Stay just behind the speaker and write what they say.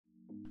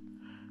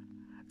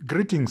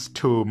Greetings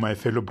to my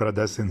fellow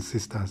brothers and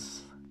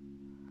sisters.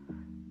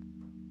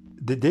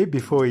 The day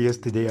before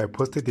yesterday, I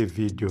posted a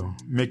video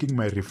making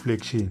my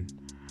reflection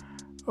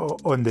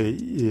on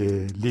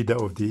the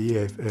leader of the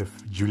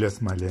EFF, Julius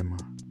Malema.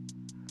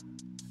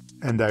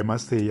 And I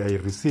must say, I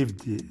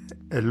received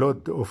a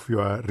lot of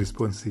your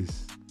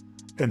responses.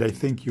 And I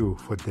thank you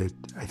for that.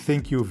 I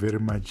thank you very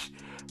much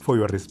for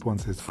your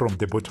responses from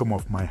the bottom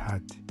of my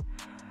heart.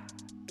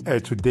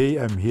 Today,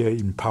 I'm here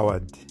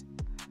empowered.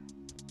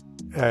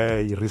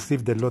 I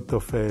received a lot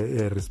of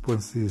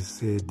responses,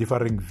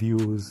 differing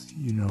views,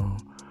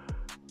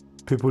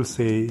 people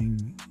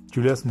saying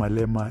Julius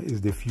Malema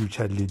is the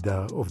future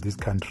leader of this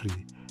country.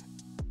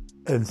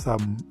 And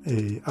some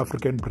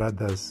African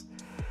brothers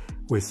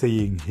were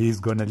saying he's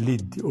going to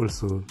lead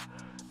also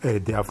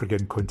the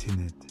African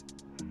continent.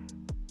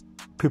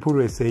 People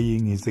were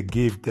saying it's a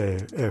gift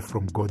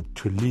from God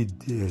to lead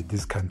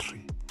this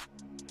country.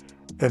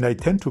 And I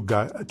tend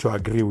to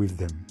agree with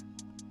them.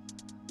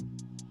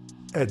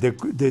 Your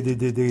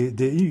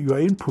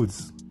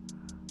inputs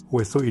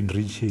were so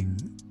enriching.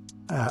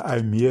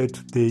 I'm here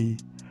today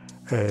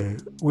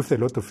with a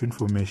lot of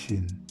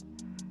information.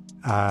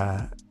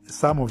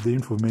 Some of the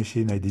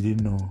information I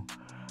didn't know.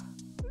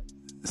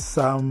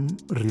 Some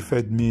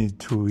referred me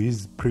to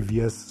his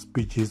previous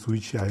speeches,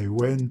 which I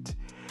went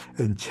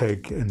and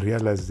checked and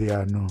realized they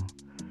are no.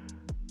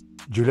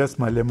 Julius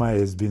Malema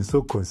has been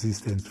so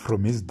consistent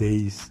from his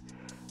days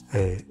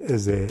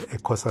as a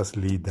COSAS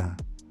leader.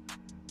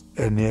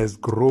 And he has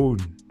grown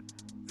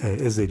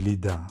as a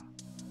leader.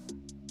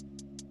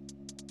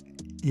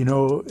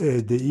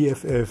 The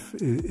EFF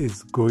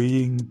is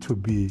going to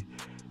be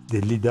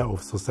the leader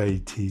of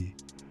society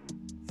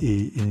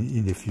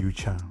in the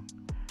future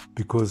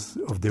because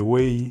of the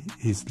way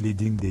he's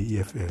leading the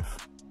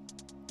EFF.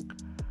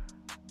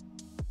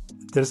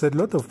 There's a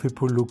lot of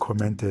people who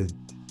commented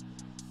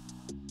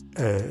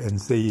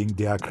and saying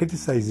they are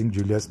criticizing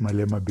Julius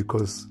Malema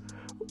because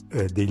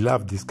they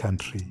love this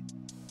country.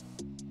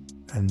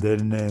 And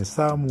then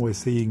some were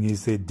saying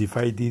he's a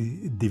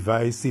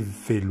divisive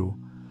fellow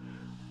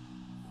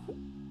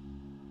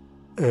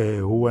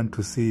who want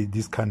to see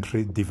this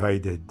country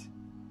divided.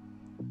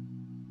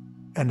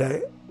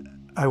 And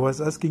I was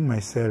asking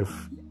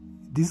myself,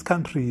 this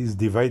country is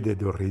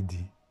divided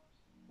already.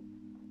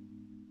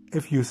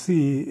 If you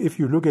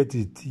look at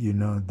it,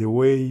 the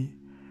way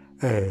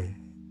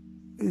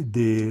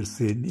there's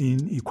an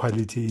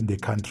inequality in the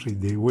country,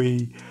 the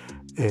way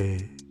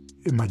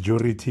a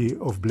majority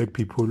of black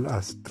people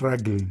are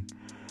struggling,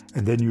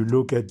 and then you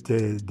look at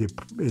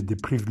the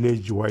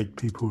privileged white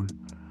people,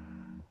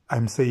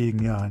 I'm saying,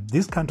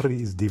 this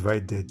country is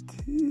divided.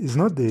 It's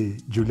not the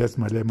Julius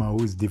Malema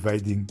who is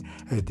dividing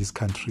this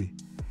country.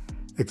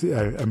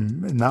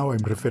 Now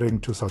I'm referring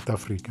to South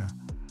Africa.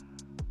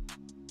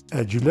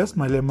 Julius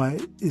Malema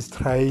is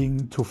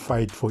trying to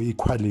fight for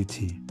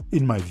equality,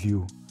 in my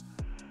view,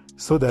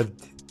 so that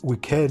we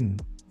can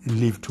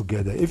live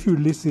together. If you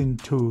listen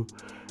to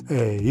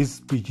his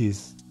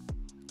speeches,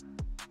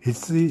 he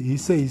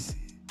says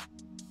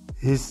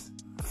he's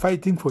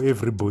fighting for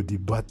everybody,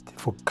 but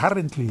for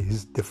currently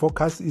the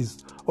focus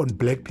is on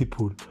black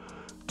people,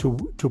 to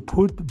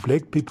put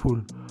black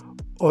people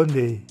on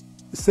the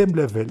same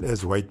level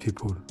as white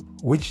people,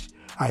 which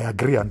I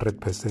agree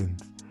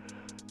 100%.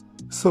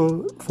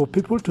 So for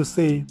people to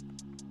say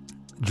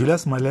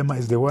Julius Malema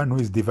is the one who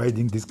is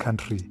dividing this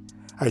country,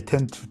 I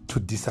tend to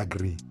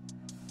disagree.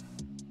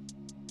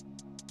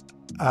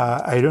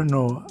 I don't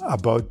know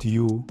about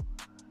you.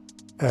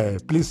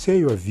 Please share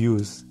your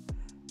views.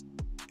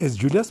 Is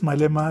Julius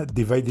Malema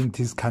dividing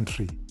this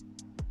country?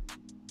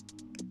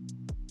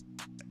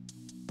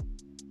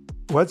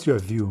 What's your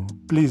view?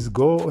 Please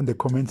go on the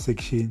comment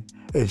section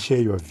and share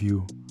your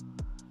view.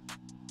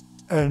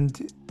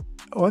 And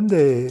on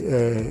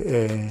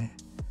the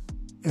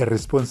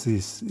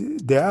responses,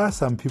 there are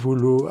some people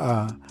who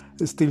are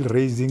still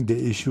raising the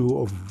issue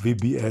of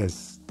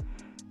VBS.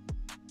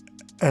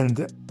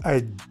 And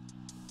I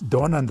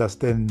don't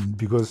understand,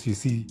 because you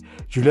see,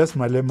 Julius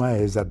Malema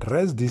has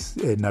addressed this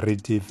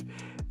narrative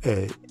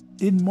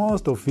in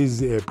most of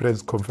his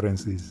press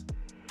conferences.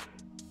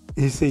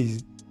 He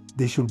says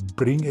they should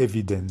bring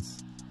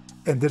evidence,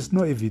 and there's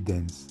no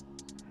evidence.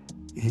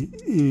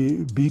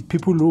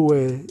 People who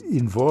were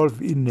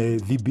involved in the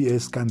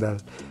VBS scandal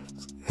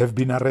have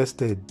been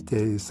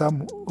arrested.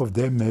 Some of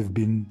them have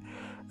been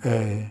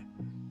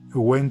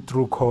went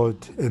through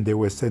court and they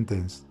were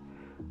sentenced.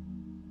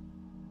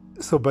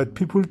 So, but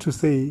people to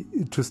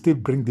still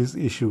bring this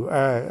issue,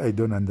 I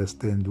don't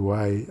understand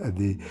why are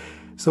they.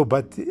 So,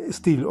 but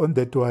still on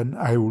that one,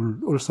 I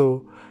will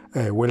also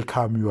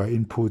welcome your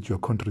input, your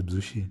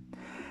contribution.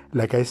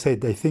 Like I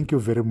said, I thank you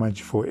very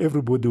much for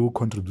everybody who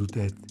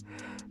contributed.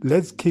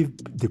 Let's keep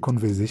the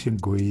conversation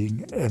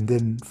going and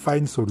then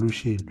find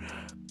solution.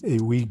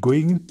 We're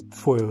going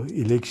for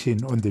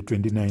election on the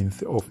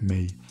 29th of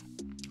May.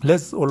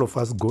 Let's all of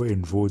us go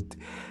and vote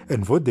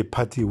the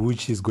party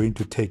which is going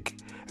to take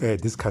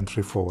this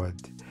country forward.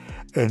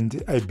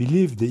 And I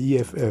believe the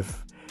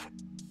EFF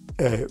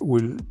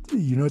will,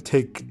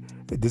 take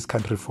this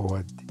country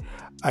forward.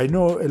 I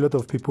know a lot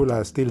of people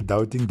are still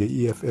doubting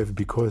the EFF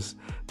because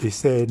they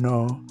say,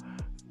 no,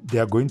 they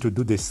are going to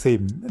do the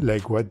same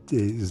like what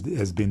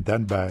has been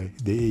done by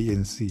the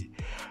ANC.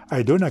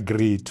 I don't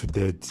agree to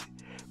that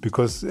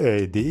because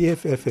the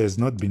EFF has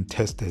not been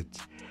tested.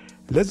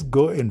 Let's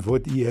go and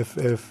vote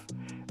EFF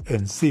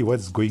and see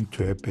what's going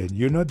to happen.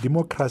 You know,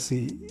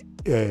 democracy,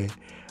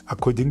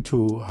 according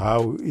to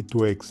how it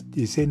works,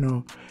 you say,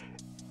 no,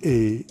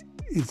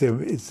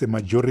 it's a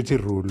majority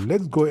rule.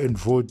 Let's go and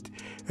vote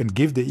and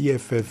give the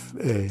EFF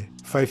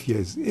 5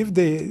 years. If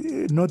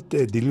they're not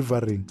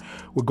delivering,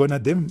 we're gonna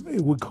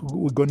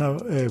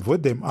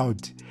vote them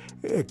out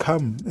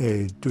come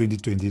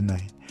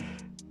 2029.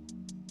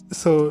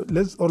 So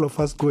let's all of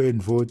us go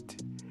and vote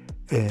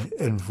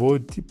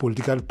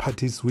political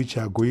parties which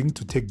are going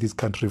to take this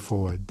country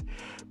forward,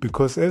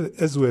 because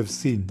as we have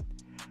seen,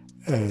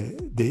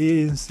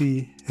 the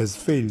ANC has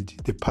failed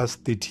the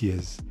past 30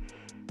 years.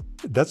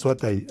 That's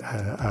what I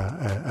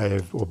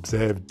have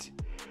observed.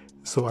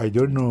 So I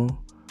don't know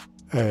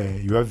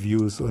your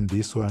views on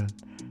this one.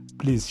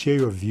 Please share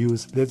your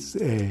views. Let's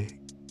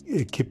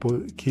keep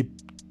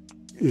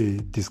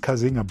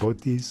discussing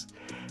about this,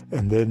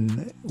 and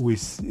then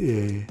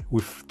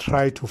we've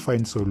tried to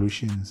find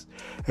solutions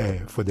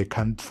for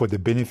the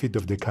benefit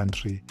of the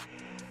country.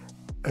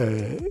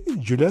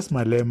 Julius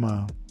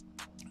Malema,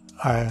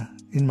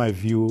 in my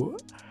view,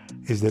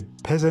 is the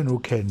person who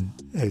can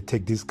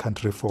take this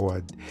country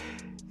forward.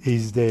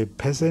 He's the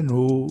person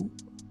who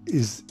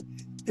is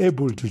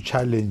able to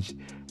challenge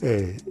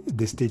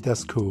the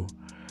status quo.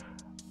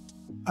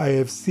 I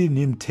have seen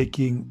him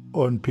taking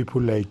on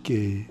people like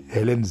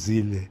Helen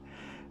Zille.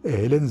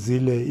 Helen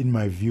Zille, in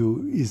my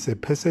view, is a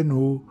person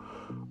who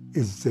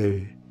is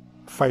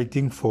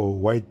fighting for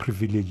white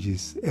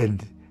privileges,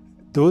 and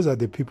those are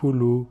the people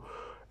who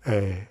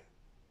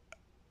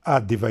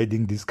are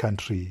dividing this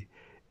country,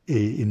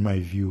 in my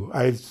view.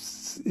 I've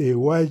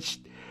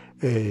watched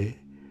John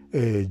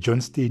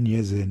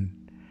Steenhuisen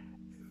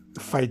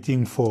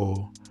fighting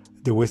for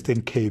the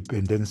Western Cape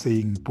and then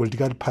saying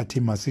political party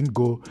mustn't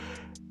go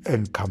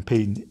and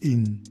campaign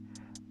in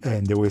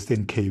the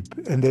Western Cape.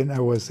 And then I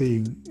was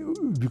saying,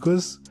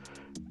 because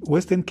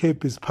Western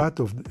Cape is part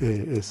of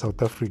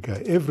South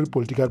Africa, every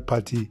political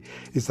party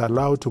is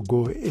allowed to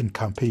go and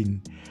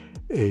campaign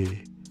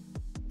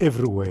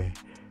everywhere.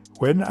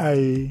 When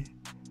I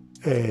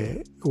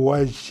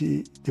watched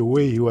the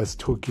way he was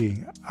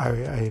talking,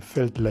 I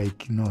felt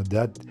like,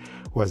 that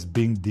was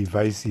being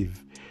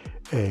divisive.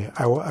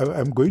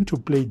 I'm going to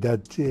play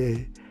that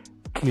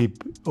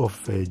clip of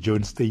John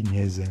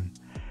Steenhuisen,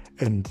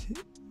 and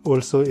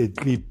also a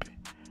clip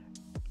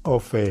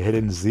of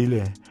Helen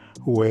Zille,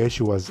 where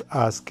she was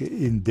asked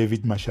in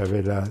David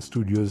Mashavela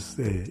Studios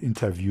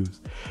interviews,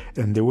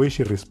 and the way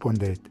she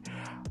responded.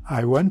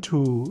 I want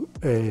to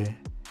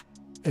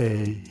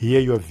hear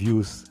your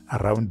views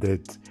around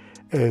that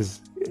as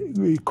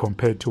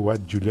compared to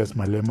what Julius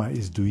Malema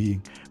is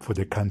doing for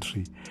the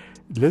country.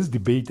 Let's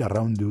debate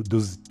around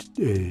those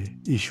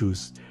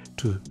issues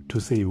to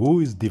say who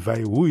is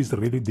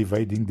really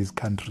dividing this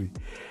country,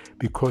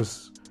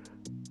 because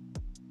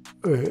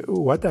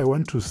what I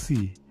want to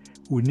see,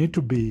 we need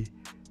to be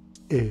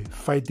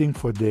fighting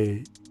for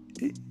the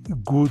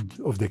good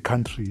of the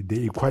country,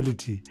 the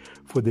equality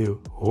for the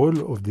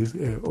whole of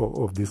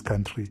this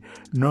country,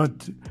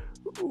 not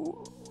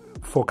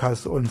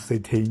focus on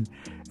certain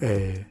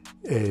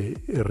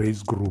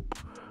race group.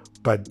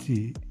 But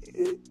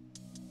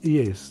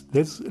yes,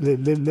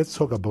 let's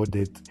talk about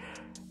that.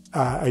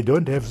 I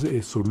don't have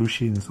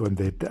solutions on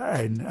that,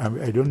 and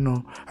I don't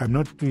know. I'm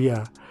not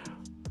clear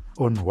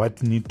on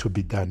what needs to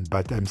be done.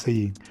 But I'm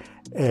saying,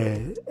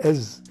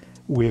 as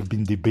we have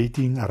been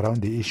debating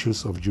around the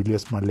issues of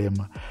Julius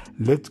Malema,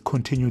 let's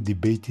continue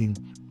debating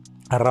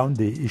around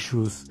the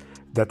issues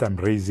that I'm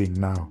raising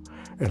now,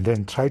 and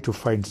then try to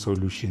find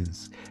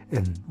solutions.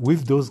 And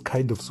with those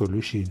kind of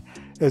solutions,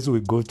 as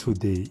we go to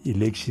the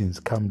elections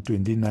come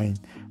 29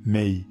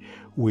 May,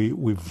 we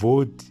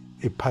vote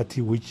a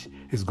party which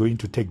is going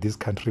to take this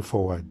country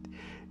forward.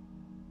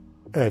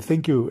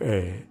 Thank you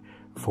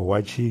for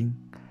watching,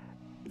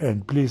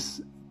 and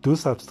please do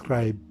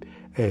subscribe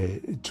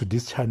to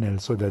this channel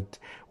so that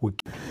we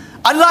can...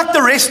 Unlike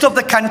the rest of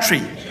the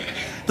country,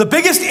 the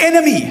biggest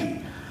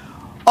enemy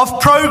of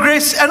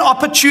progress and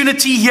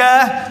opportunity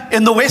here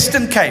in the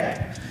Western Cape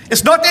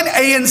is not an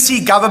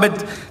ANC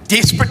government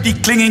desperately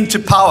clinging to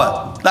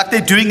power like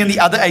they're doing in the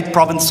other 8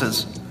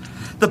 provinces.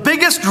 The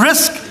biggest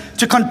risk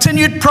to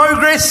continued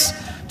progress,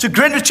 to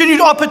continued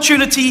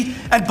opportunity,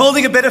 and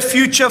building a better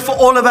future for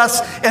all of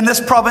us in this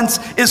province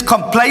is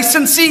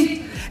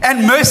complacency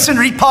and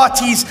mercenary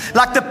parties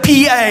like the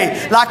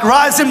PA, like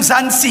Rise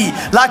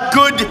Mzansi, like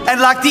Good,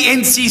 and like the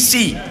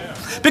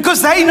NCC.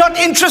 Because they're not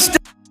interested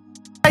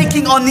in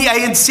taking on the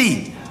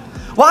ANC.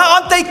 Why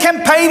aren't they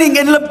campaigning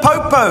in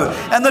Limpopo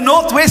and the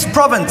Northwest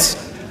Province?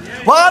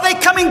 Why are they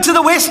coming to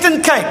the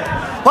Western Cape?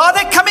 Why are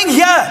they coming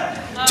here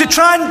to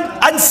try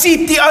and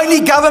unseat the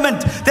only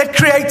government that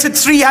created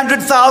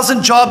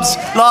 300,000 jobs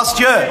last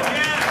year?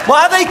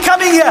 Why are they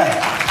coming here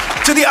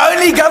to the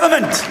only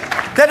government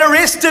that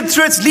arrested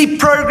through its LEAP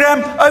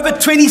program over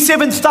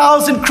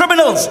 27,000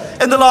 criminals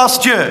in the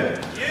last year?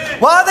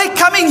 Why are they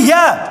coming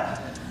here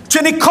to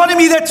an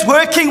economy that's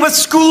working, with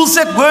schools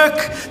that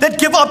work, that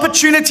give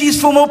opportunities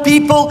for more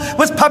people,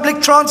 with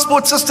public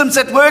transport systems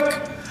that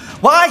work?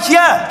 Why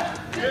here?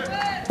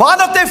 Why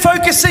not they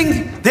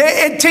focusing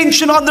their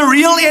attention on the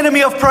real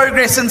enemy of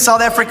progress in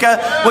South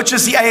Africa, which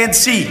is the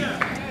ANC?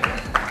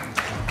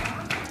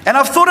 And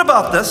I've thought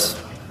about this,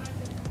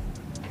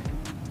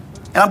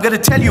 and I'm going to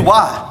tell you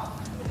why.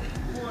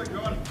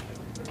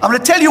 I'm going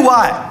to tell you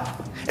why.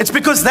 It's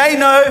because they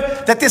know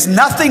that there's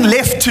nothing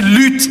left to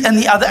loot in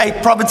the other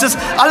 8 provinces.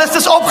 Alles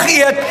is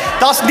opgeëet.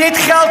 Daar's net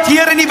geld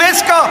hier in die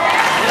Weskaap.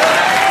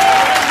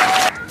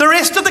 The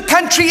rest of the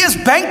country is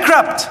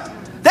bankrupt.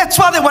 That's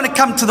why they want to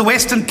come to the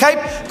Western Cape,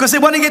 because they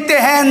want to get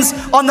their hands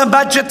on the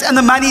budget and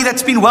the money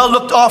that's been well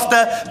looked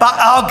after by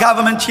our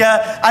government here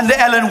under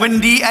Alan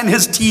Winde and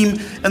his team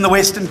in the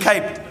Western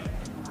Cape.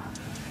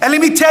 And let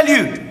me tell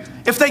you,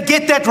 if they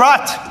get that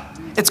right,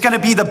 it's going to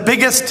be the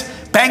biggest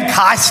bank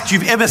heist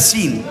you've ever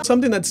seen.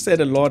 Something that's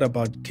said a lot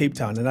about Cape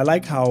Town, and I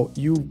like how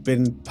you've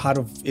been part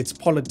of its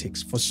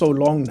politics for so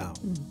long now.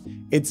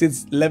 It's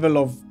its level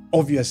of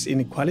obvious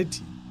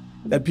inequality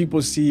that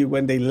people see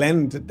when they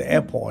land at the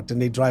airport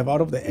and they drive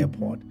out of the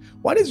airport.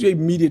 What is your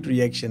immediate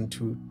reaction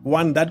to,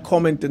 one, that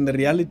comment and the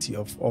reality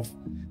of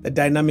the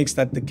dynamics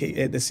that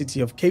the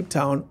city of Cape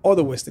Town or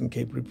the Western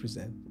Cape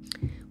represent?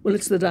 Well,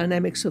 it's the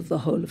dynamics of the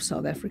whole of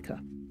South Africa.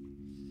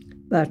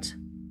 But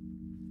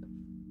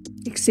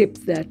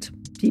except that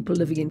people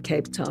living in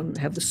Cape Town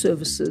have the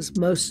services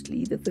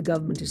mostly that the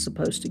government is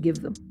supposed to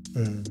give them.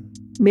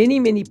 Many,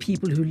 many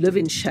people who live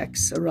in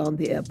shacks around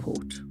the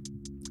airport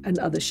and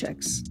other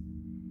shacks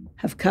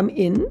have come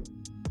in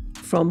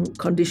from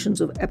conditions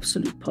of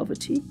absolute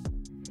poverty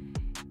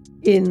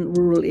in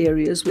rural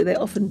areas where they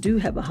often do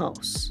have a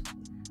house,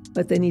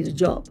 but they need a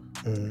job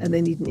and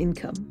they need an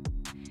income.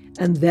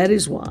 And that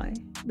is why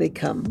they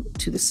come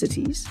to the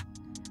cities.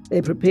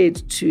 They're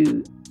prepared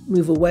to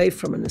move away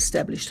from an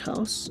established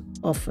house,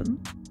 often,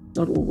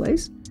 not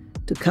always,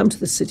 to come to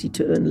the city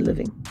to earn a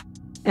living.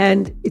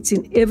 And it's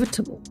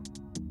inevitable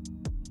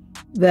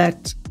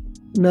that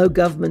no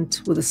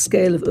government with a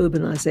scale of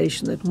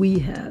urbanization that we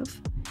have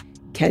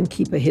can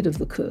keep ahead of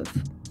the curve.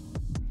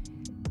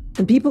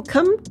 And people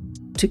come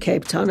to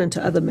Cape Town and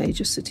to other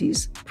major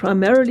cities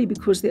primarily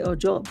because there are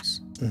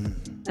jobs.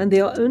 And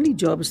there are only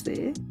jobs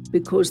there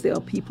because there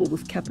are people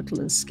with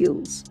capital and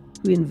skills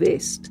who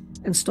invest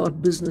and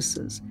start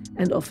businesses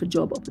and offer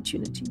job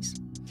opportunities.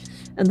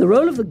 And the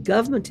role of the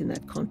government in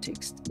that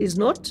context is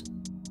not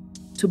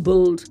to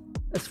build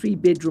a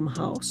 3-bedroom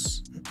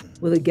house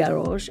with a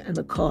garage and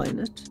a car in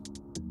it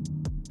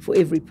for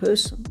every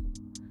person.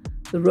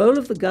 The role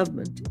of the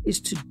government is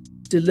to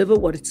deliver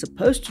what it's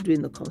supposed to do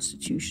in the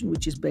Constitution,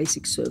 which is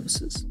basic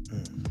services.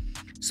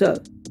 So,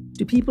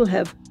 do people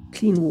have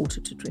clean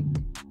water to drink?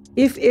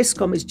 If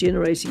Eskom is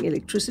generating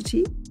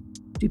electricity,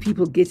 do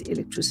people get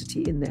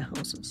electricity in their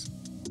houses?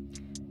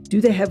 Do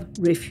they have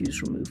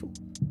refuse removal?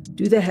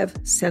 Do they have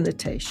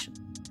sanitation?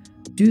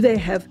 Do they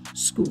have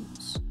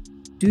schools?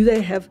 Do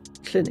they have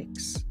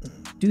clinics?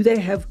 Do they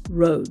have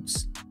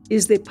roads?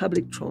 Is there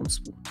public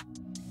transport?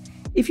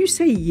 If you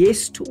say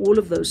yes to all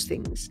of those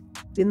things,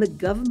 then the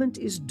government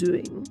is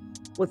doing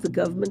what the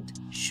government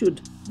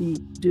should be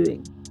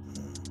doing.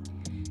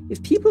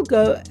 If people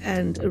go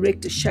and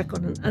erect a shack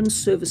on an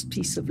unserviced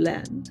piece of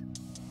land,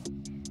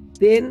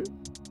 then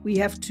we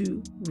have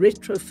to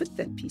retrofit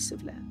that piece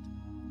of land.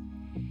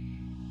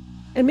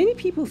 And many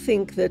people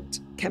think that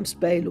Camps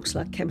Bay looks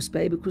like Camps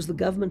Bay because the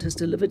government has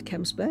delivered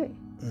Camps Bay.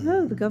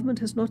 No, the government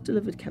has not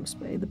delivered Camps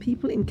Bay. The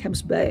people in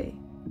Camps Bay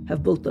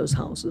have built those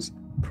houses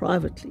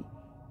privately.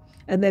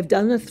 And they've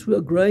done it through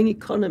a growing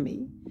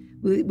economy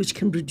which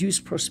can produce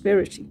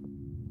prosperity.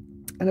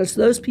 And it's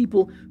those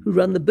people who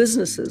run the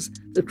businesses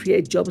that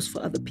create jobs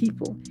for other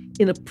people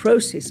in a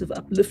process of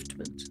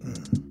upliftment.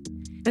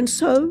 And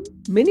so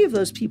many of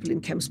those people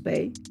in Camps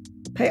Bay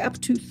pay up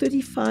to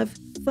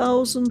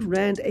 35,000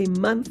 Rand a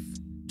month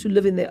to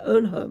live in their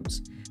own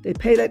homes. They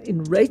pay that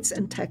in rates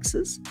and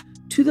taxes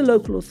to the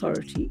local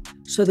authority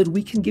so that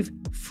we can give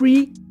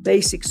free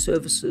basic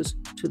services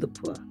to the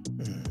poor.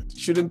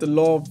 Shouldn't the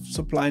law of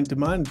supply and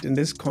demand in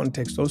this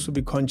context also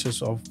be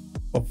conscious of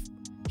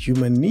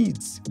human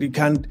needs? You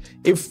can't,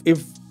 if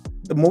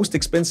the most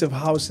expensive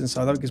house in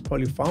South Africa is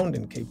probably found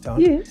in Cape Town,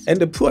 yes, and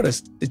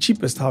the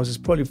cheapest house is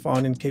probably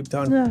found in Cape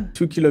Town, no,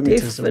 2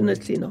 kilometers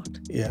definitely away. Not.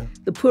 Yeah.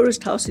 The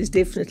poorest house is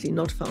definitely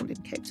not found in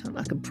Cape Town.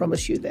 I can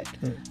promise you that.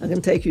 I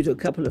can take you to a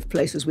couple of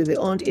places where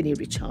there aren't any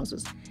rich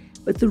houses.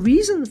 But the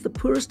reason that the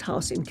poorest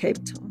house in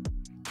Cape Town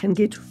can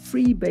get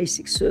free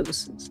basic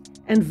services,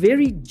 and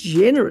very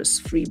generous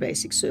free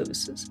basic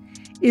services,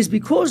 is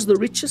because the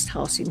richest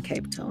house in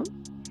Cape Town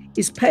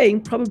is paying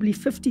probably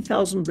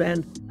 50,000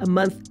 Rand a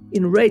month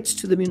in rates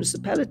to the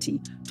municipality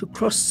to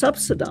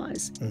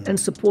cross-subsidize and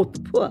support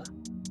the poor.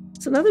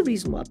 It's another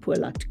reason why poor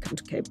like to come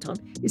to Cape Town,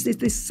 is that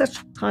there's such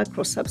high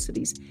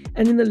cross-subsidies.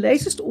 And in the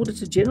latest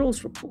Auditor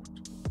General's report,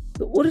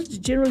 the Auditor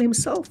General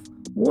himself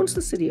warns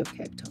the city of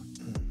Cape Town.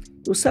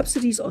 Your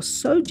subsidies are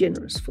so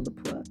generous for the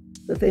poor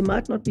that they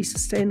might not be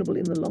sustainable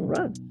in the long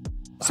run.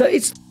 So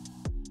it's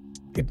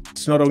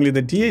not only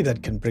the DA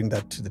that can bring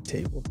that to the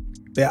table.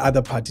 There are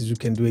other parties who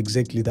can do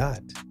exactly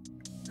that.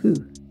 Who?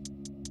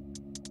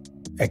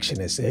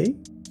 Action SA,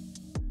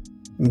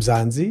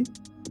 Mzansi,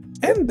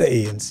 and the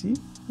ANC.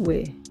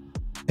 Where?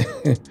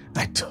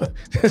 I don't.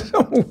 There's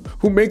some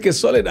who make a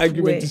solid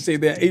argument Where? to say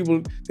they're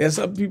able. There are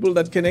some people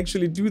that can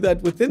actually do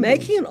that within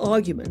Making an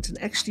argument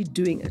and actually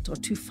doing it are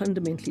two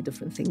fundamentally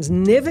different things.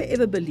 Never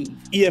ever believe.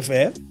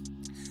 EFF?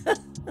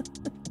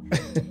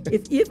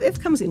 If EFF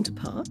comes into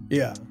power,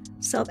 Yeah.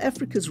 South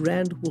Africa's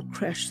rand will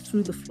crash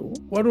through the floor.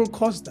 What will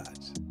cause that?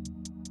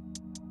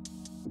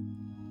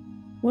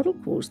 What will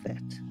cause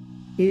that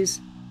is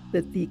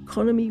that the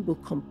economy will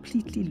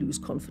completely lose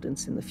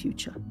confidence in the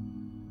future.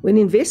 When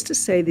investors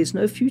say there's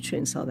no future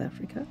in South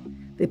Africa,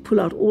 they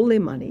pull out all their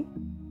money.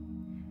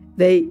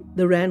 The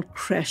rand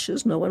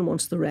crashes. No one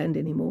wants the rand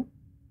anymore.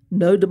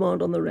 No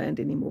demand on the rand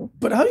anymore.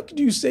 But how could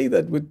you say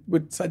that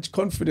with such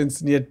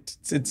confidence? And yet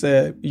it's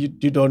you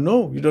don't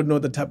know. You don't know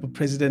the type of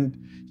president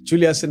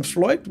Julius and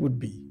Floyd would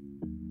be.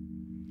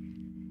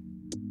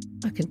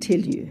 I can tell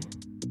you.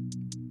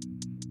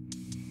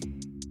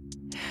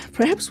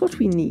 Perhaps what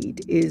we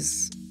need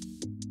is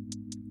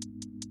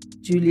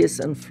Julius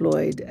and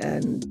Floyd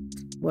and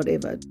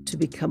whatever to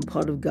become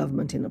part of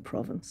government in a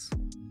province.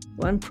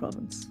 One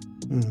province.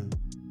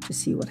 To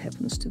see what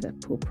happens to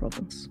that poor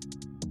province.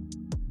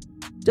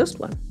 Just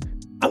one.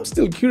 I'm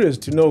still curious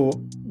to know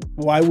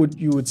why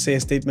you would say a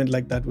statement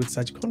like that with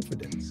such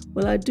confidence.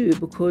 Well, I do,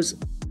 because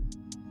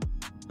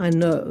I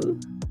know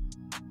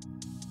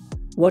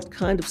what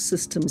kind of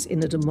systems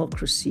in a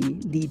democracy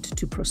lead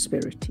to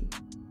prosperity.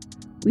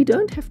 We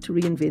don't have to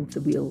reinvent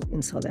the wheel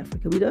in South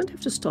Africa. We don't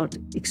have to start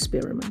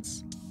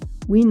experiments.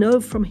 We know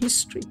from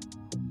history.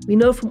 We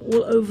know from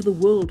all over the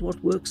world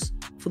what works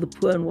for the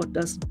poor and what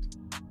doesn't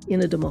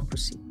in a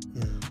democracy.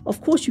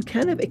 Of course, you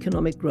can have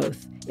economic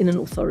growth in an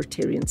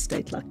authoritarian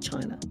state like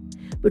China,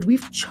 but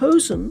we've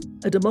chosen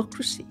a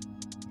democracy.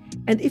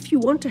 And if you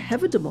want to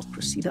have a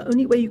democracy, the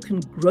only way you can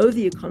grow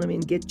the economy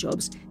and get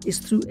jobs is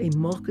through a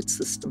market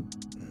system.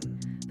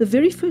 The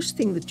very first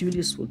thing that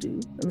Julius will do,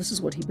 and this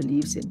is what he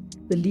believes in,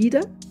 the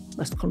leader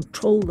must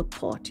control the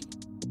party.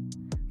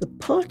 The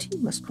party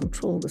must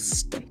control the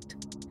state.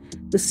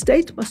 The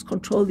state must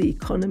control the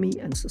economy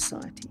and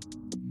society.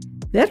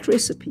 That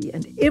recipe,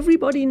 and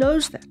everybody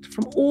knows that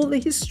from all the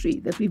history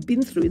that we've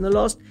been through in the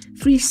last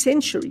 3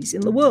 centuries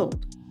in the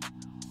world,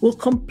 will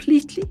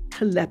completely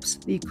collapse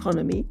the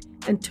economy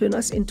and turn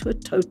us into a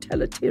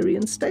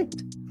totalitarian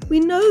state. We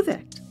know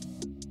that.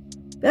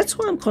 That's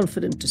why I'm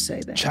confident to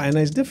say that. China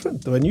is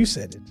different when you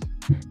said it.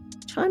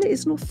 China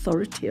is an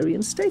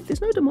authoritarian state.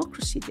 There's no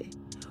democracy there.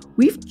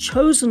 We've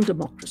chosen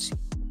democracy.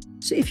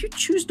 So if you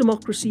choose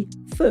democracy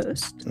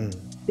first,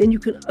 then you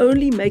can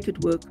only make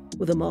it work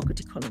with a market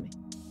economy.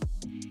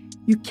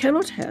 You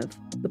cannot have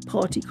the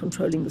party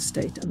controlling the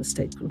state and the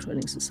state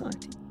controlling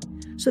society.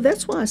 So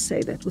that's why I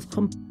say that with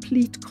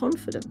complete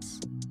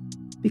confidence,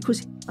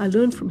 because I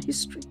learned from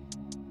history.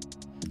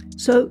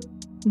 So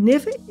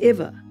never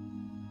ever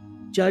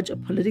judge a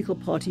political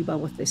party by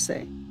what they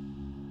say.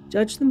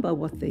 Judge them by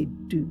what they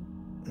do.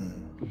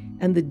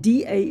 And the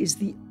DA is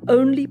the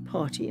only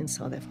party in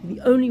South Africa,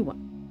 the only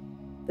one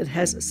that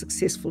has a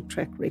successful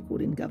track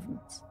record in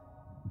governance.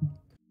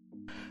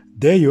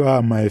 There you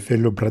are, my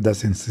fellow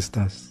brothers and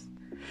sisters.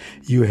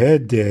 You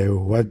heard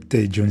what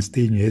John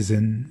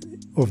Steenhuisen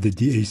of the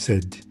DA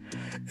said,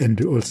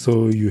 and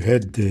also you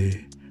heard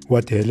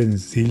what Helen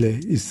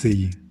Zille is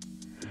saying.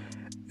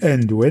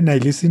 And when I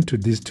listen to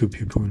these two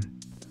people,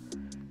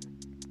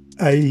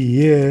 I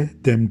hear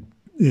them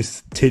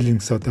is telling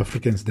South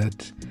Africans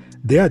that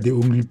they are the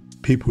only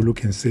people who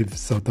can save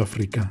South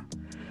Africa.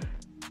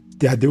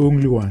 They are the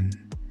only one.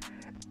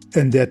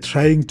 And they are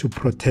trying to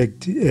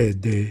protect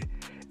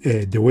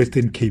the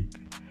Western Cape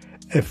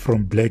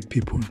from black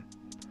people.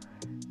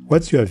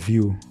 What's your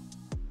view?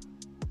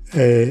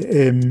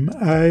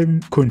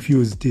 I'm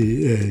confused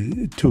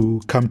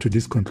to come to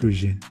this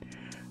conclusion.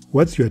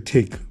 What's your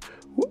take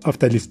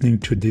after listening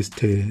to these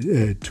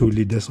two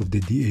leaders of the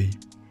DA?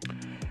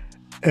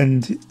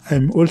 And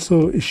I'm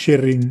also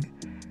sharing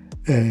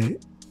a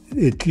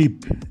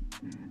clip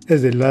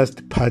as the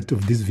last part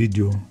of this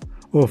video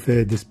of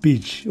the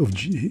speech of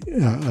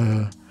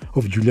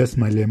Julius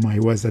Malema. He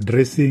was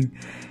addressing,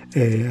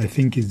 I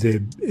think it's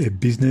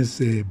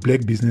a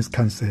Black Business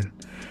Council.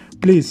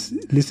 Please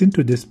listen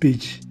to the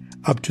speech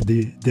up to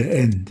the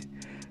end.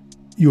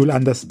 You'll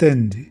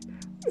understand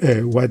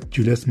what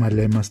Julius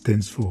Malema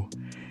stands for.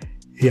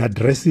 He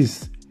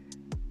addresses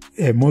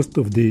most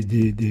of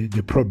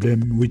the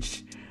problem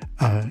which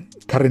are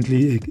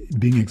currently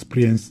being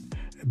experienced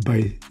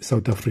by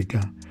South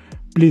Africa.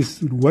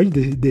 Please watch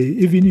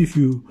even if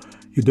you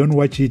don't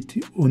watch it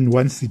on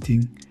one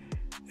sitting,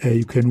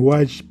 you can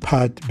watch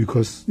part,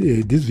 because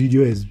this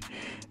video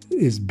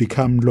has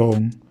become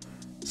long.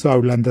 So I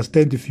will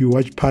understand if you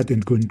watch part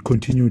and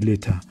continue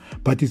later.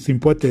 But it's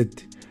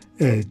important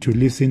to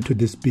listen to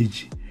the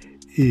speech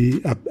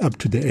up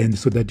to the end,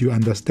 so that you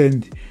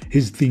understand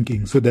his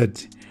thinking, so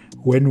that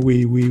when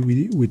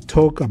we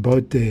talk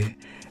about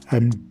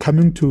I'm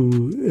coming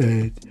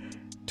to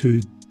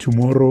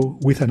tomorrow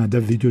with another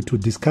video to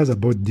discuss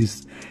about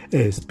this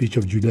speech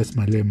of Julius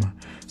Malema,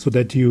 so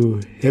that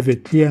you have a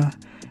clear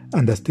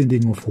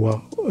understanding of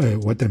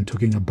what I'm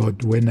talking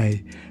about when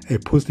I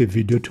post a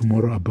video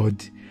tomorrow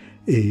about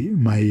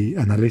my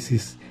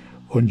analysis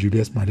on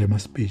Julius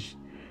Malema's speech.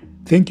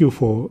 Thank you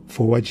for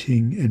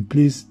watching, and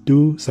please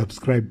do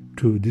subscribe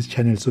to this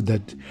channel so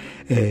that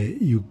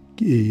you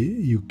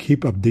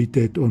keep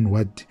updated on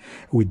what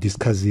we're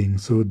discussing,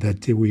 so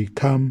that we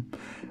come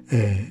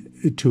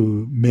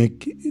to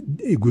make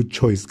a good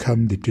choice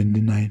come the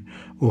 29th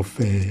of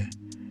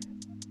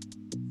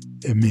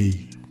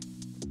May.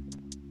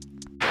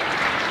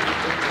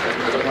 Thank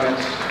you very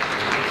much.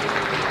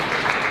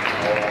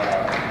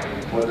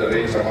 Our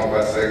moderator,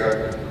 Mabaseka,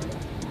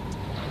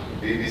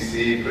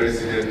 BBC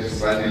President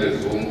Sandile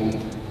Zungu,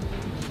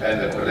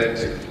 and the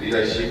collective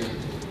leadership,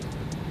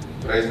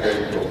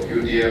 President of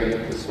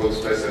UDM, the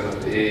spokesperson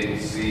of the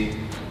ANC,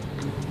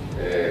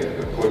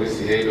 the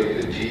policy head of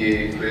the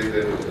DA,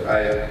 President of the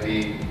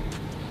IFP,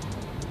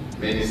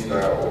 Minister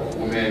of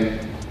Women,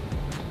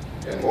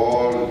 and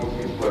all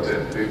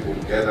important people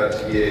gathered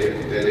here,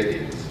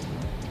 delegates.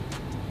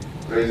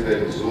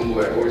 President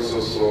Zungu, I also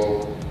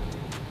saw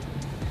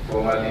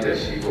former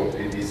leadership of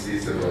BBC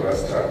several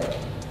last time,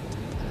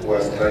 who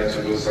was trying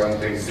to do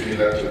something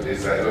similar to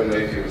this. I don't know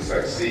if he will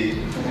succeed.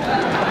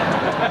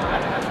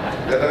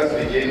 Let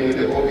us begin with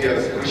the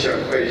obvious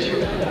crucial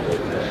question,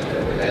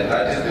 and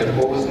that is the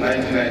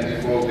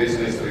post-1994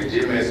 business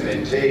regime has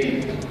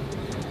maintained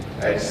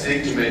and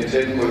seek to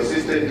maintain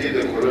consistently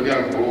the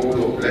colonial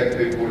role of black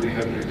people in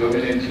a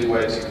predominantly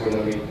white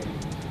economy,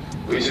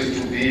 which is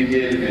to be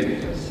merely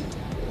managers.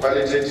 The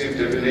qualitative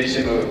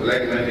definition of a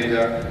black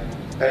manager,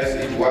 as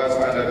it was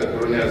under the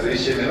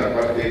colonization and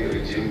apartheid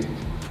regime,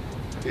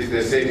 is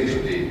the same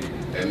today.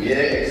 A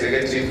mere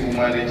executive who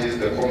manages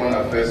the common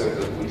affairs of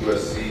the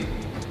bourgeoisie,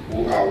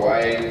 who are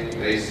white,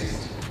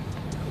 racist.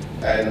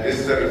 And this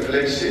is a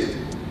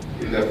reflection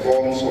in the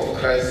forms of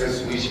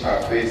crisis which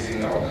are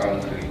facing our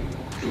country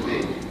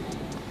today.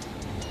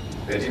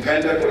 The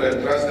dependable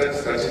and trusted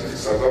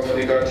Statistics South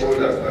Africa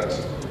told us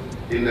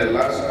that in the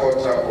last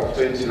quarter of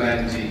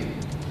 2019,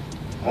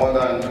 more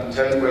than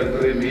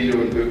 10.3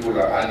 million people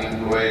are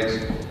unemployed,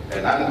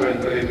 and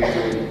 9.3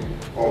 million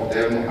of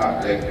them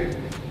are black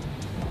people.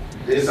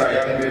 These are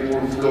young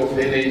people full of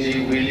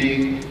energy,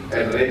 willing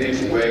and ready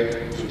to work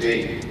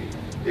today,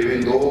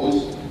 even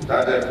those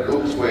that have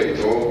looked for a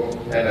job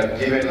and have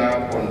given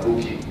up on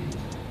looking.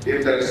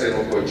 If there is an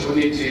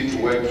opportunity to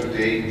work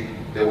today,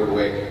 they will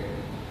work.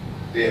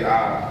 There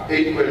are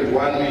 8.1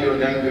 million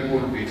young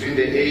people between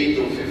the age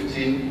of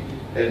 15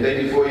 and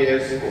 34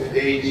 years of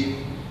age,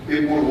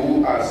 people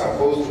who are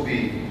supposed to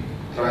be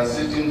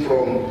transiting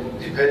from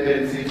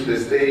dependency to the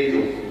stage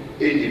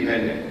of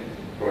independence,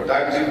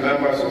 productive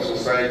members of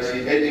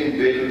society, adding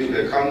value to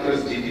the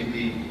country's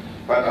GDP,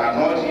 but are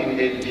not in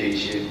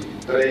education,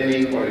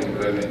 training, or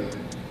employment.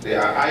 They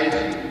are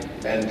idle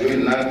and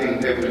doing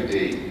nothing every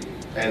day,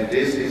 and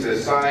this is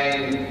a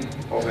sign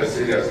of a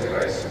serious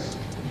crisis.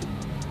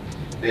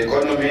 The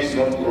economy is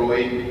not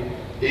growing.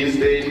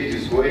 Instead, it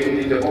is going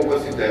in the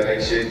opposite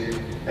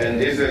direction, and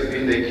this has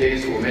been the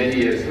case for many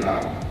years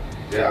now.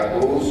 There are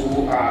those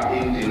who are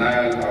in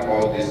denial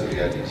about this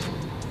reality.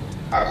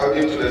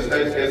 According to the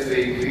Stats SA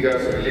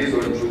figures released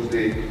on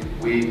Tuesday,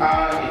 we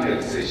are in a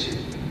recession,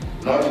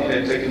 not in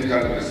a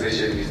technical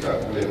recession, Mr.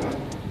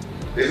 Malema.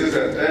 This is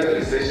the third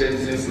recession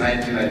since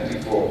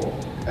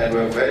 1994, and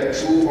we've had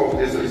two of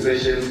these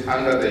recessions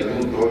under the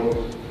new dawn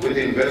with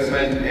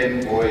investment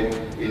envoy,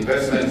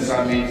 investment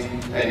summits,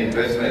 and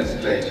investment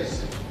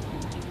pledges.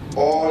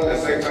 All the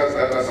sectors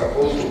that are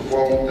supposed to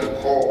form the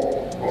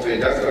core of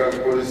industrial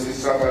policy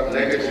suffered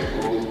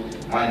negative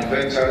growth: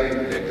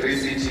 manufacturing,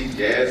 electricity,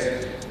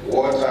 gas,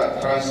 water,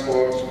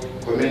 transport,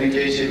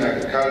 communication,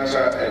 agriculture,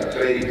 and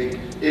trade.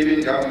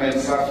 Even government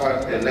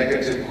suffered a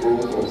negative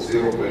growth of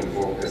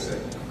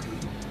 0.4%.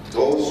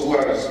 Those who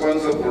are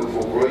responsible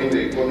for growing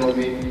the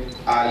economy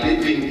are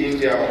living in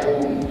their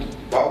own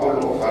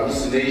bubble of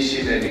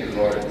hallucination and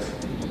ignorance.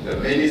 The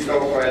Minister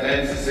of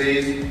Finance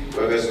says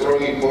we have a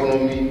strong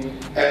economy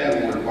and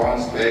we will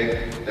bounce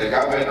back. The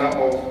Governor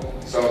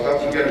of South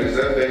African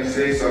Reserve Bank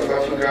says South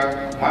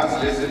Africa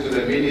must listen to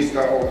the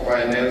Minister of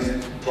Finance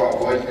to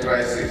avoid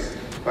crisis.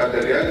 But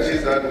the reality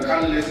is that we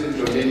can't listen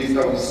to a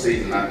minister who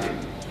says nothing.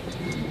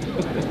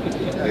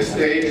 The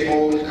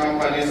state-owned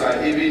companies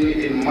are even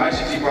in much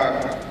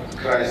deeper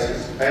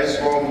crisis.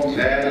 Eskom,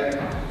 Dell,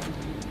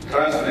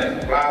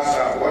 Transnet,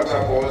 Plaza,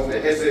 Waterboards, the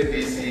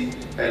SABC,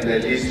 and the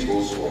list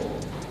goes on.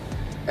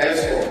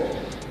 Eskom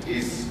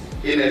is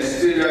in a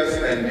serious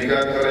and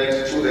bigger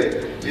threat to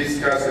the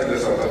discourse in the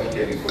South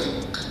African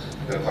economy.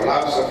 The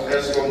collapse of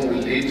Eskom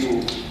will lead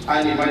to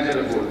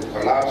unimaginable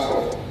collapse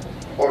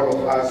of all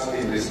of us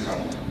in this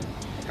country.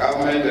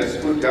 Government has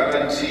put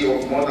guarantee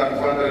of more than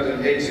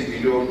 480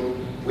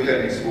 billion with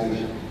an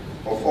exposure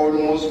of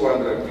almost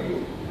 400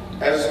 billion.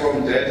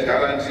 ESCOM debt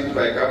guaranteed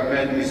by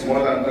government is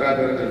more than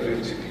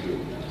 350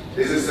 billion.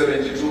 This is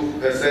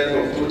 72%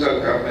 of total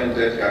government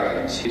debt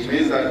guarantee. It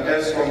means that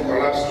ESCOM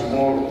collapse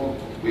tomorrow.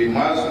 We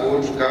must go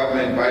to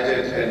government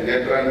budget and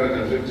get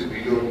 350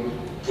 billion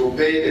to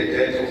pay the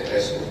debt of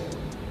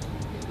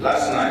ESCOM.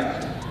 Last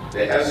night,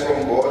 the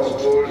ESCOM board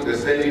told the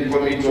Standing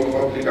Committee of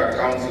Public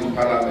Accounts in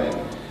Parliament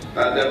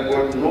that they've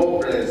got no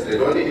plans, they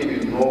don't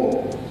even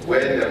know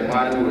where the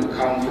money will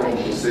come from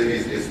to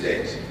service this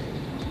debt.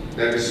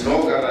 There is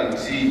no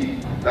guarantee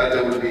that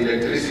there will be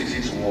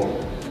electricity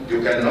tomorrow.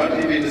 You cannot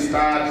even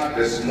start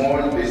the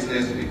small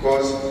business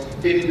because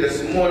even the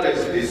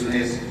smallest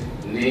business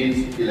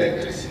needs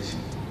electricity.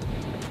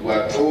 We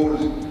are told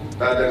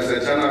that there is a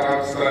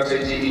turnaround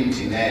strategy in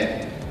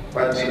Tinel,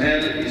 but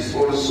Tinel is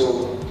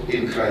also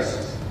in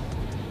crisis.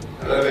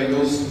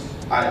 Revenues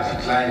are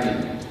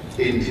declining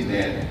in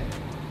Tinel.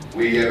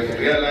 We have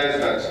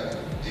realized that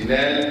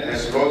Tinel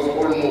has lost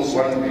almost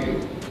 1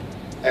 billion,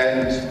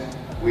 and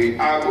we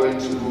are going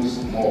to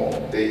lose more.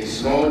 There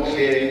is no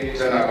clear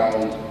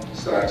turnaround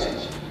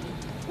strategy.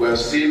 We have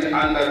seen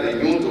under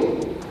the new law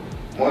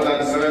more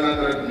than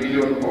 700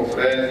 million of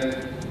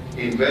rand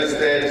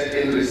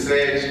invested in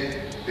research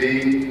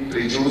being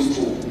reduced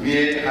to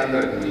mere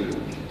 100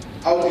 million.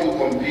 How do you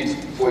compete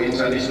for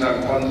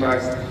international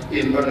contracts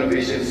in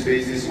innovation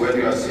spaces when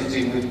you are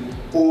sitting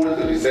with all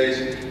the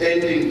research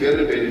ending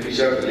very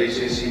beneficial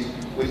relationship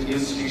with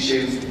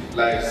institutions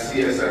like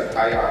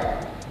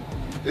CSIR?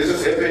 This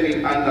is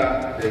happening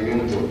under the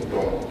new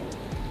law.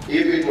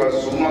 If it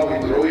was Zuma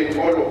withdrawing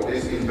all of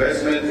these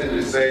investments in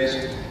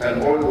research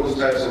and all those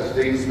types of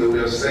things, they would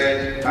have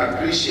said,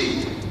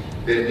 appreciate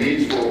the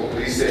need for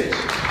research.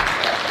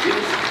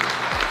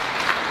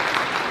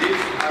 These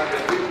are the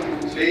people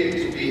who claim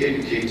to be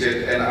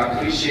educated and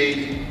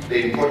appreciate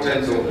the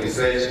importance of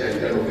research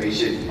and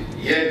innovation,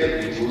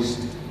 yet reduce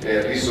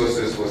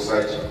resources for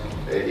such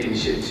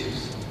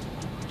initiatives.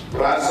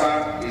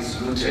 PRASA is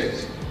looted.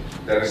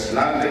 There is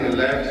nothing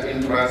left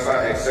in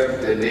PRASA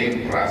except the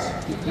name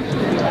PRASA.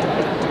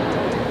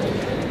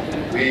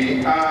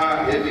 We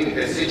are having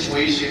a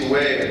situation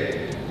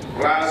where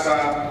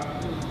PRASA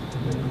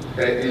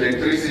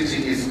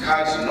electricity is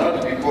cut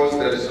not because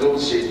there is load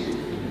shedding,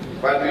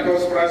 but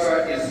because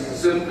PRASA is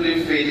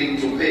simply failing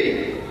to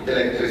pay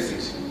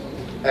electricity.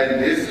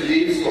 And this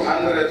leads to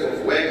hundreds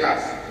of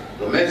workers,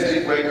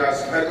 domestic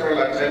workers,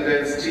 petrol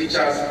attendants,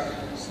 teachers,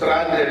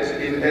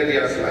 stranded in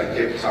areas like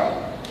Cape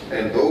Town.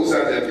 And those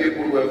are the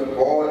people who have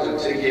bought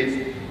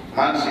tickets,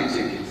 monthly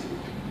tickets.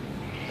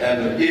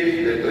 And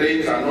if the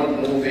trains are not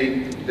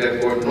moving,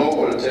 they've got no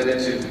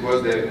alternative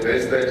because they've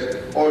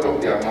invested all of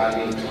their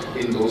money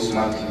in those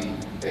monthly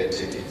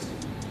tickets.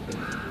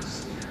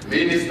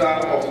 Minister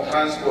of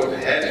Transport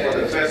heard for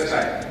the first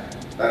time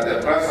that the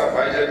PRASA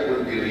budget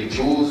will be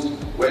reduced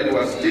when he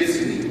was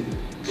listening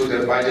to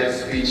the budget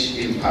speech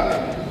in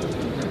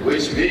Parliament,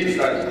 which means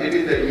that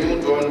even the new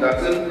dawn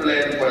doesn't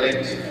plan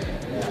collectively.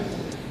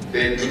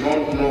 They do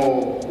not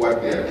know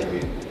what they are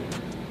doing.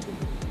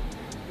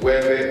 We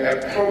have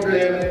a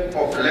problem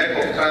of lack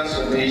of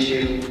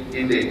transformation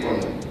in the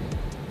economy.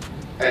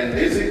 And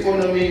this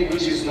economy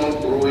which is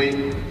not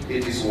growing,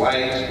 it is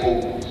white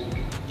owned.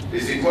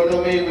 This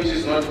economy which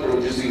is not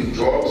producing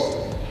jobs,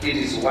 it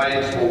is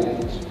white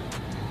owned.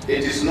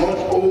 It is not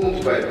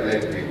owned by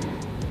black people.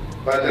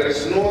 But there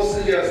is no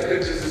serious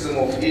criticism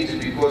of it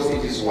because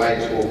it is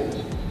white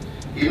owned.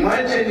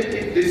 Imagine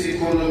if this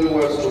economy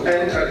was to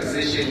enter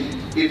recession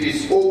if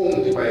it's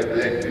owned by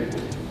black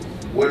people,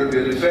 will be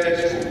referred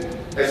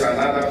to as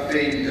another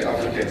failed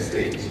African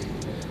state.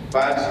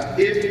 But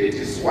if it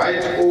is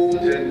white-owned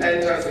and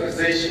enters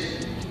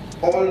recession,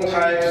 all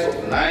types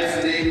of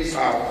nice names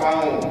are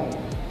found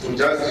to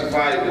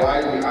justify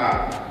why we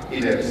are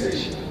in a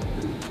recession.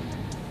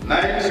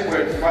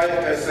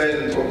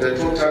 90.5% of the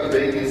total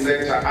banking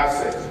sector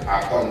assets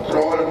are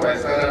controlled by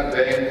Standard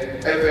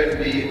Bank,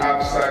 FNB,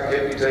 ABSA,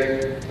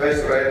 Capitec,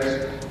 First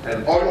Rand,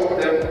 and all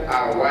of them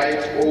are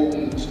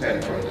white-owned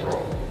and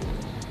controlled.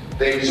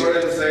 The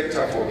insurance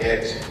sector,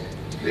 forget.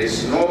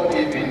 There's no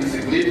even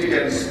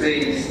significant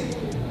space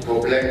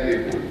for black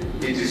people.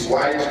 It is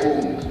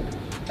white-owned,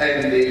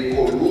 and they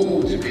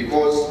collude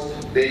because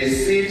they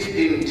sit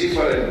in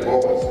different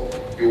boards.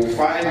 You'll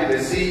find the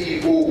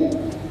CEO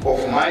of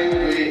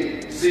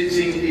MyWay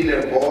sitting in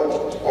a board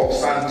of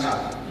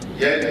Santa,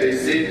 yet they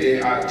say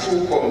they are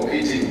two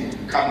competing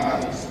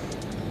companies.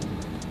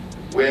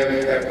 We have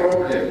a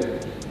problem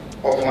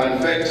of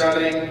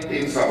manufacturing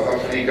in South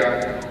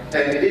Africa,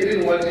 and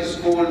even what is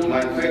called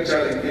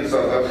manufacturing in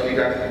South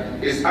Africa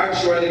is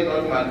actually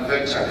not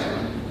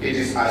manufacturing, it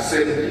is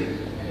assembly.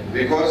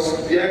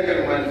 Because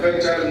vehicle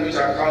manufacturing, which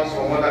accounts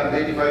for more than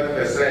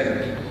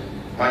 85%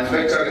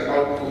 manufacturing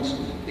output,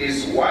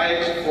 is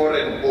white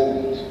foreign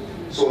owned.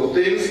 So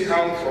things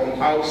come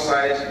from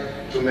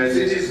outside to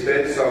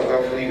Mercedes-Benz South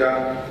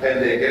Africa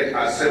and they get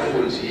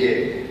assembled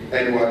here,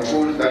 and we are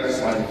told that is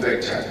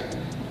manufactured.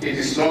 It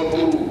is not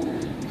true.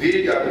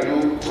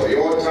 VW,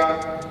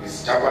 Toyota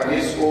is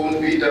Japanese owned,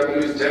 VW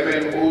is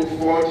German owned,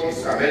 Ford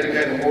is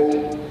American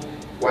owned.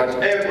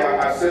 Whatever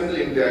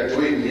assembling they are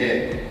doing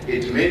here,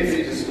 it means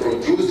it is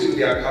produced in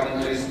their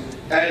countries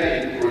and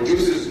it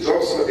produces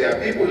jobs for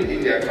their people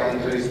in their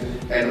countries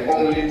and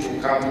only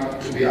to come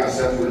to be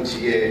assembled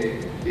here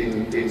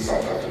in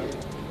South Africa.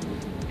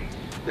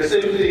 The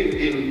same thing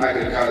in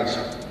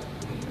agriculture.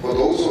 For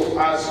those of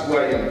us who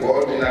are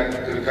involved in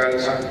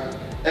agriculture,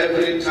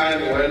 every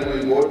time when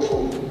we go to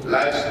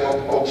livestock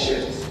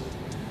auctions,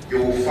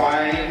 you will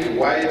find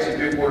white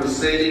people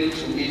selling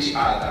to each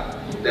other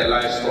the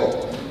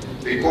livestock.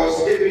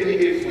 Because even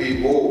if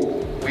we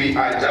go, we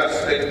are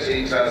just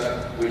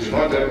spectators, we do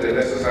not have the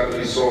necessary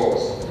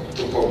resource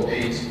to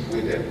compete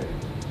with them.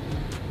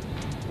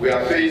 We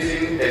are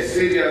facing a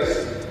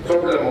serious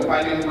problem of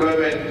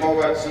unemployment,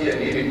 poverty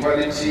and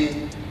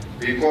inequality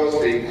because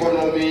the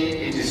economy,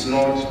 it is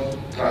not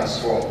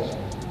transformed.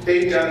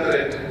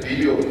 800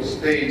 billion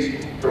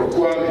state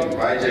procurement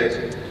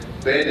budget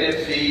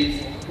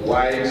benefits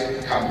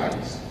white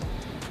companies.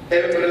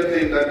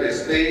 Everything that the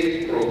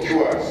state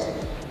procures,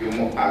 you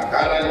are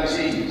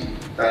guaranteed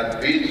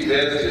that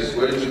Bidvest is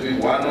going to be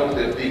one of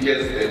the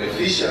biggest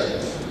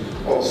beneficiaries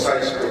of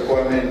such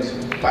procurement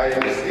by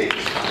the state.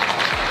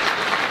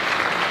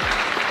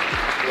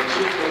 The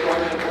Chief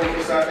Procurement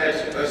Officer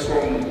at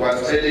ESCOM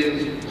was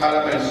telling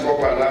Parliament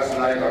Scopa last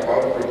night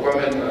about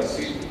procurement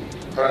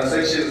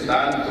transactions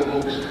done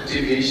through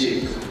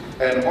deviations,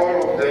 and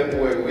all of them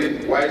were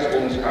with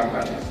white-owned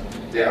companies.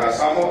 There are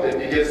some of the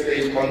biggest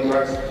state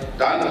contracts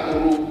done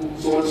through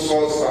sole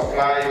source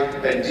supply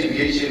and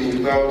deviation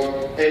without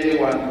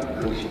anyone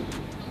looking.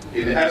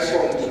 In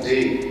ESCOM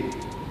today,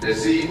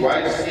 the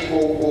white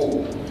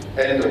COO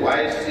and the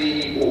white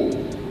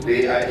CEO,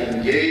 they are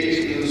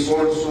engaged in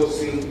sole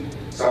sourcing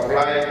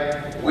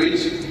supply,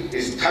 which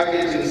is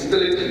targeting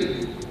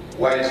strictly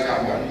white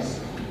companies.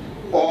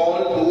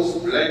 All those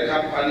black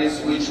companies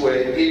which were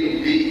in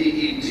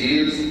BEE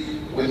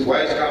deals with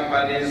white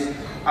companies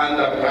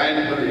under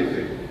Brian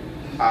Believe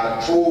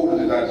are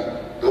told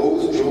that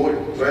those joint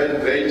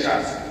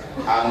ventures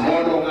are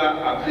no longer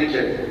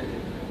applicable,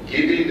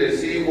 giving the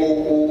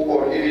COO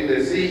or even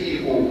the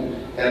CEO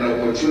an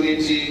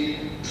opportunity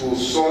to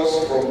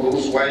source from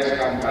those white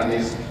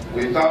companies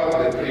without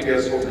the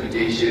previous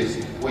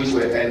obligations which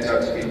were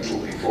entered into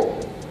before.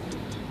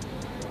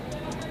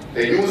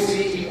 The new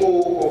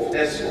CEO of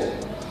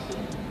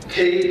ESCOM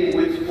came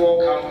with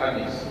 4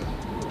 companies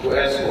to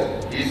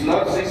ESCOM. He's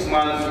not 6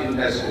 months in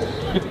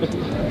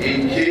ESCOM.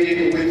 He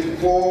came with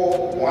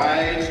 4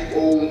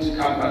 white-owned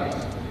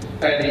companies.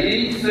 And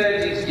he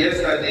said it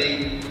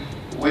yesterday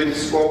with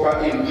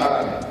Scopa in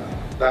Parliament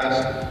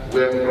that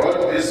we have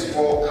brought these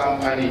 4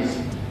 companies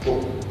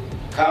to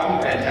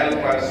come and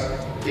help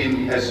us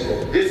in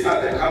ESCOM. These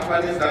are the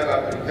companies that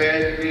are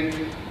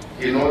preparing,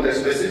 the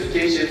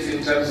specifications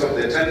in terms of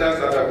the tenders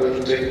that are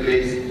going to take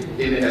place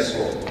in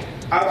ESCOM.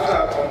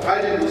 After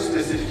compiling those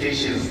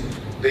specifications,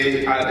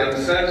 they are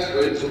themselves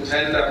going to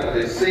tender for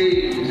the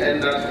same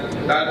tenders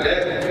that they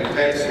have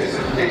prepared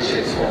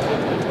specifications for.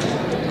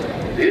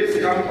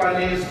 These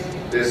companies,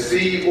 the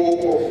CEO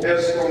of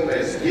ESCOM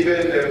has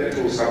given them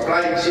to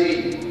supply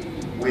chain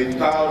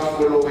without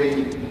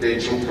following the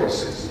due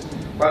process.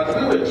 But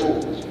we were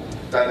told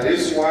that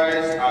these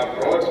whites are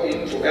brought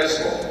into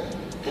ESCOM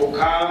to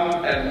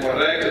come and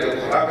correct the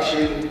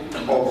corruption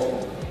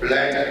of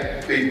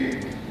black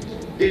people.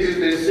 It is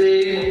the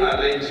same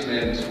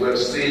arrangement we've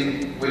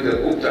seen with the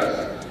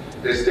Guptas.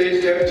 The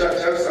state capture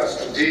tells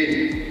us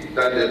today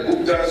that the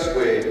Guptas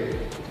were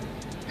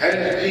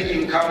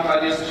hand-picking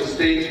companies to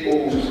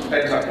state-owned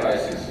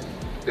enterprises.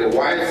 The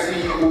white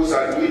CEOs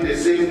are doing the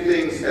same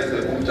things as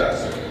the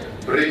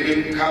Guptas,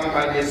 bringing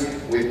companies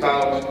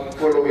without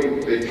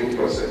following the due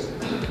process.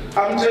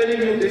 I'm telling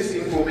you this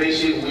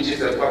information, which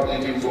is a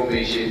public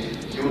information.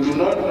 You do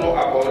not know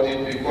about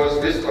it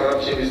because this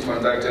corruption is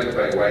conducted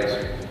by white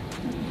people.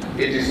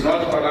 It is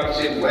not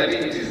corruption when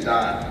it is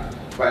done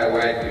by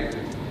white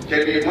people.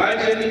 Can you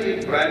imagine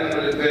if Brian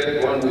Believe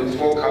had gone with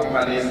 4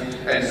 companies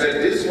and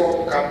said these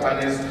 4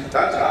 companies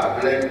that are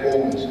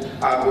black-owned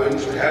are going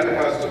to help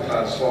us to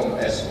transform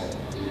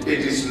ESCOM? It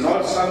is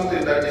not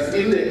something that is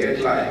in the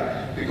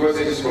headline because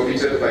it is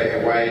committed by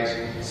a white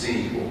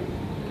CEO.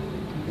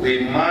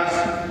 We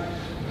must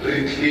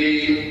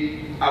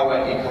reclaim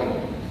our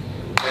economy,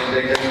 and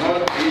there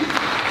cannot be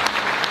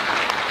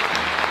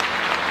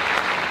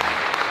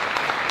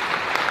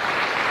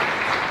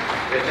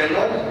There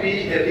cannot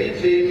be a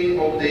reclaiming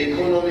of the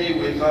economy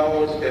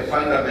without a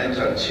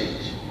fundamental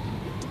change.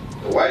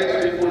 The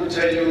white people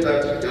tell you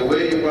that the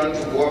way you want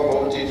to go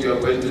about it, you are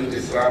going to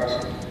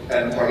disrupt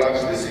and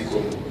collapse this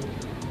economy.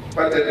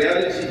 But the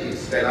reality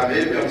is, and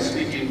maybe I'm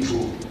speaking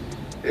to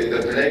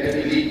the black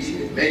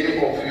elite, many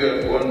of you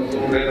have gone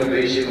through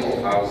renovation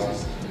of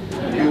houses.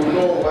 You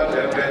know what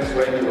happens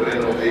when you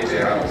renovate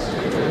a house.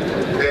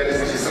 There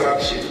is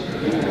disruption.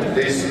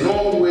 There is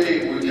no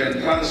way we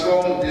can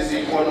transform this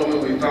economy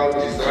without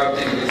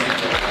disrupting this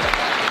economy.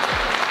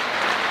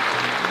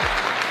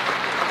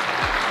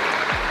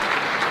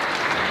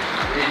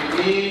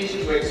 We need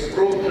to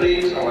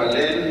expropriate our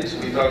land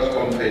without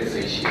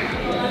compensation.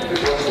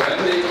 Because when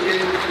they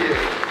came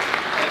here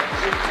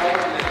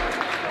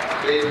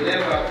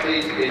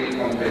any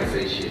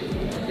compensation.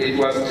 It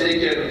was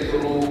taken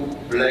through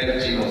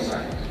black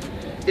genocide.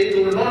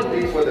 It will not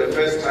be for the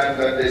first time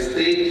that the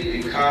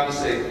state becomes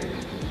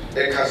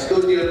a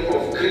custodian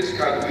of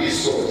critical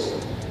resource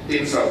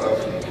in South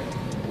Africa.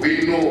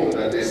 We know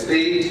that the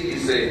state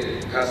is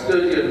a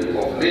custodian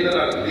of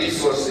mineral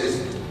resources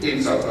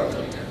in South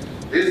Africa.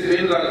 These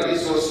mineral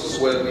resources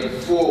were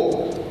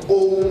before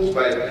owned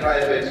by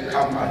private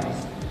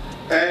companies,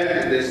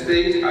 and the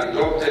state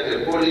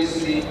adopted a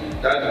policy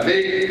that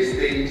made the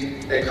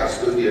state a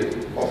custodian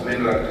of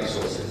mineral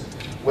resources.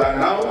 We are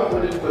now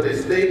calling for the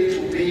state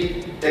to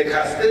be a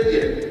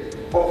custodian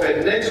of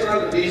a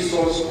natural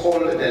resource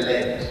called the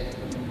land.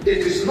 It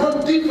is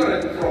not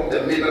different from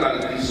the mineral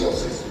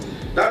resources.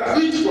 That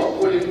which we are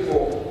calling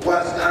for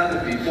was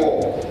done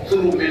before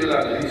through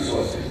mineral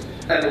resources.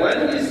 And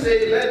when we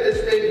say let the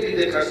state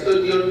be the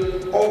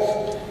custodian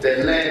of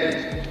the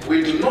land,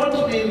 we do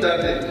not mean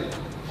that the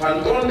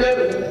Van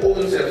Tonder who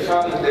owns a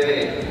farm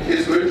there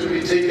is going to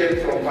be taken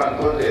from Van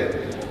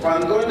Tonder.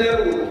 Van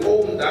Tonder will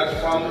own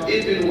that farm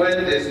even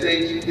when the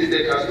state is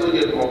the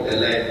custodian of the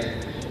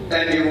land.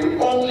 And he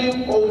will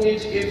only own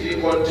it if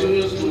he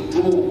continues to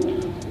do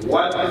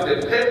what is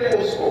the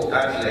purpose of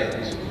that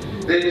land.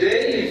 The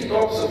day he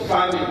stops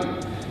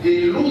farming,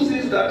 he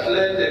loses that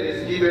land and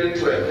is given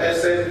to a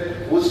person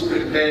who's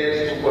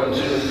prepared to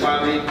continue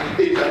farming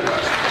in that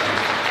land.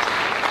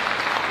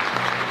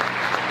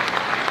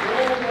 No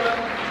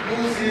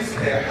one loses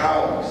a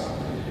house.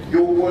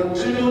 You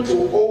continue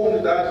to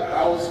own that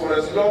house for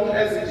as long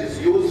as it is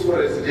used for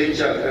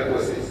residential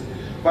purposes.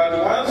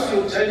 But once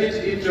you turn it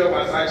into a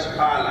massage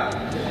parlor,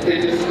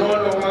 it is no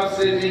longer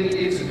serving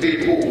its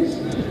purpose.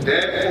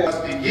 Therefore, it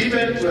must be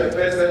given to a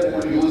person who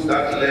will use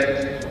that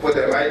land for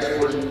the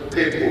rightful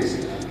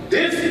purpose.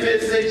 This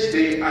message,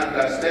 they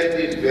understand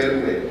it very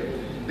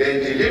well. They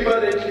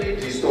deliberately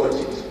distort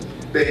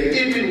it. They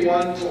even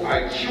want to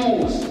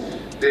accuse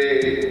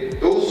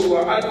those who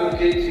are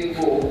advocating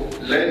for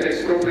land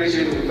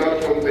expropriation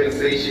without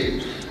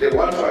compensation. They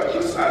want to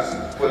accuse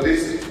us for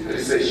this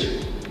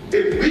recession.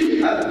 If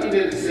we are in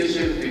a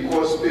recession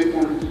because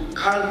people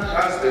can't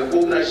trust the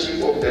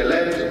ownership of the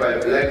land by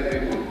black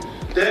people,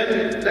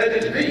 then let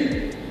it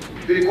be.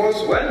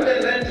 Because when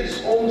the land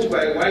is owned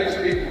by white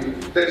people,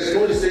 there is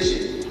no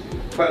recession.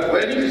 But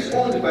when it is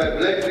owned by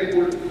black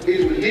people,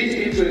 it will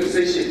lead into a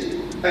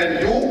recession. And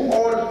you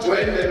all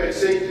join them and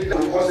say that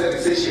will cause a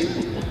recession.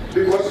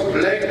 Because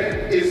black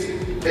is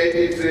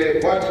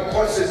what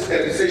causes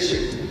a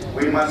recession.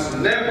 We must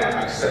never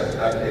accept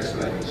that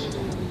explanation.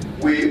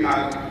 We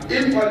are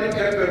equally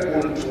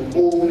capable to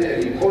own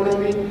an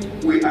economy.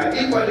 We are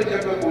equally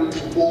capable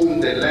to own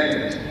the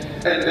land.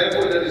 And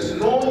therefore there is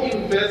no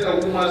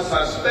investor who must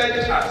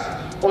suspect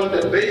us on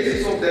the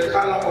basis of the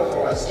color of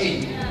our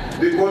skin.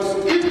 Because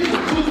if you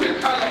use the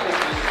color of the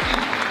skin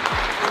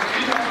to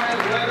determine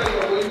whether you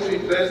are going to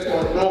invest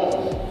or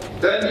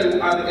not, then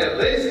you are a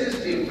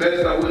racist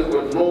investor who has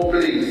got no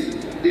place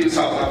in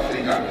South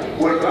Africa.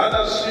 Would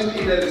rather swim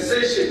in a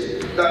recession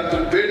than to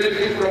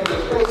benefit from the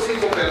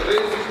proceeds of a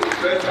racist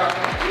investor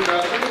who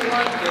does not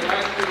want the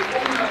rightful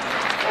owners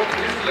of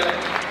this land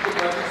to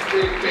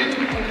participate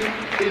meaningfully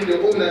in the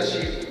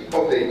ownership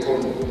of the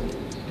economy.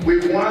 We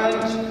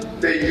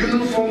want the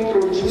uniform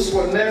produced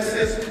for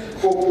nurses,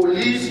 for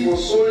police, for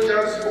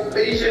soldiers, for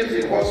patients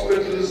in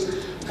hospitals,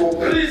 for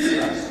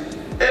prisoners.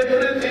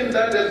 Everything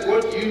that has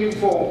got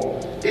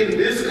uniform in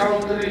this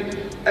country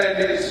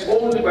and is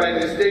owned by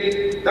the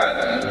state,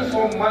 that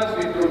uniform must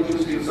be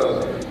produced in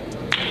South Africa.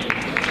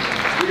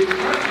 We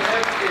must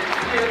have a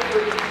clear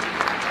policy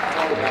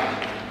about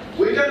that.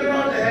 We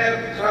cannot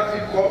have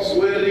traffic cops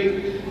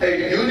wearing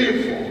a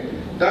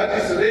uniform that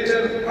is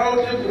written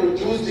proudly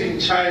produced in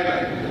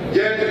China,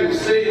 yet you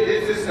say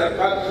this is a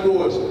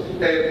patriot,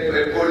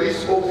 a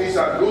police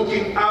officer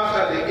looking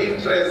after the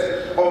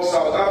interests of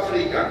South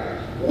Africa,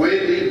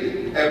 wearing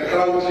a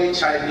proudly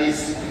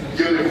Chinese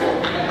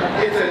uniform.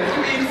 It's an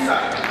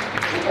insult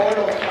to all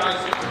of us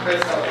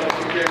as South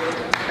Africans.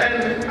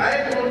 And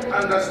I don't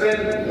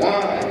understand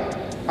why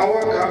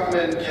our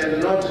government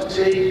cannot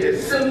take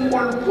a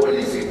simple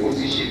policy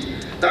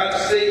position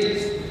that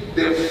says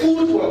the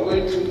food we are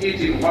going to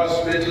eat in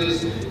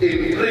hospitals,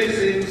 in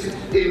prisons,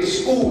 in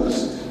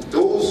schools,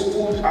 those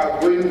foods are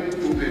going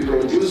to be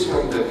produced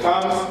from the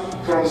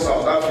farms from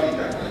South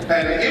Africa.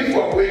 And if we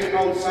are going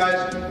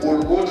outside,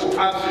 we'll go to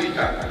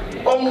Africa.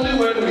 Only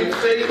when we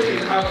fail in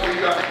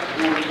Africa,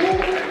 we'll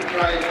go and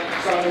try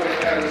somewhere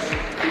else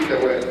in the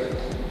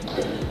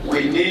world.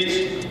 We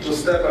need to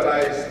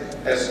stabilize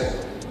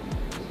ESCOM.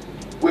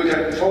 We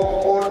can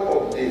talk all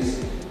of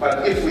this,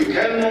 but if we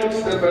cannot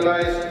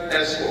stabilize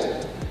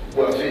ESCOM,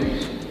 we're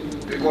finished.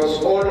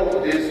 Because all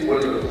of this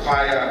will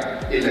require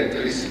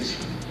electricity.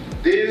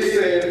 These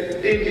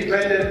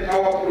independent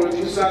power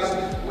producers,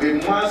 we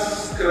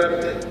must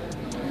scrap them.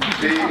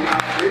 They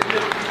are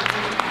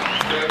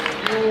the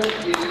few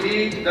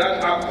elite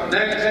that are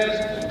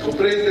connected to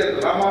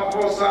President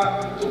Ramaphosa,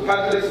 to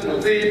Patrice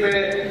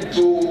Motsepe,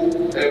 to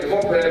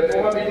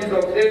former Minister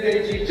of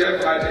Energy,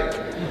 Jeff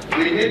Hadden.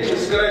 We need to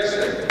scratch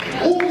them.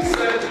 Who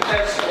said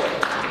ESCOM?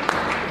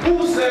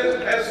 Who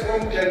said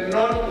ESCOM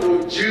cannot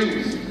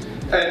produce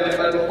an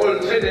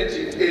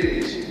alternative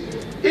energy?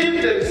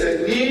 If there is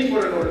a need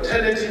for an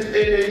alternative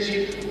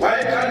energy,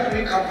 why can't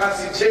we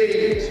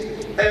capacitate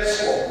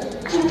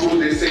ESCOM to do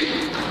the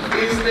same?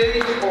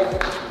 Instead of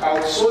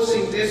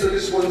outsourcing this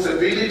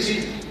responsibility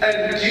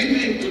and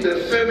giving to the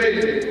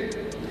family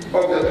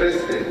of the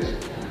president,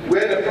 we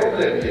had a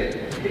problem here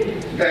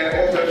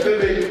of a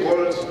family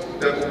called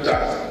the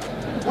Guptas.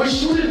 We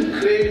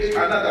shouldn't create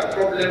another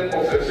problem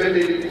of a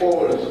family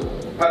called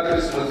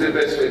Patrice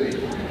Motsepe's family.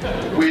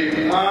 We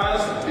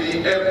must be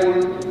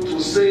able to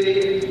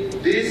say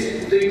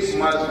these things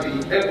must be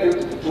able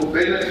to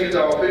benefit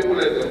our people,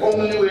 and the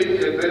only way it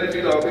can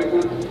benefit our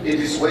people it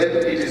is when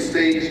it is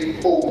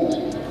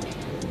state-owned.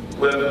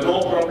 We have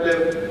no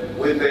problem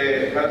with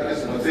the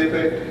Patrice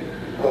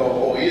Motsepe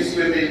or his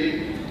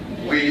family.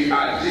 We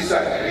are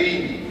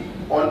disagreeing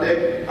on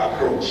the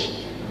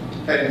approach.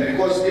 And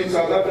because in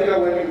South Africa,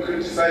 when you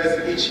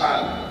criticize each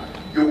other,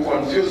 you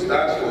confuse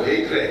that for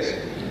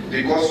hatred,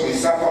 because we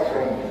suffer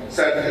from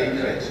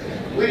self-hatred.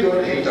 We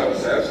don't hate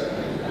ourselves.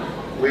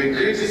 We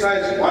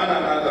criticize one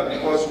another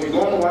because we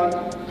don't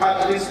want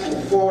parties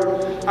to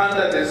fall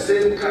under the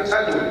same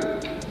category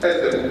as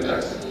the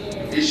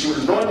Guptas. He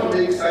should not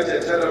make such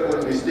a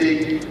terrible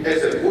mistake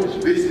as a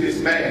good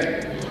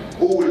businessman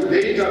who will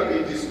later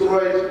be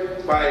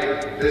destroyed by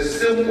the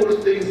simple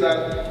things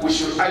that we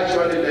should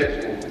actually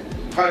let go.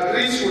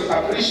 Patrice should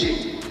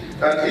appreciate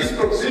that his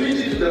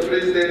proximity to the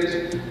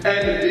president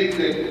and being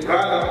the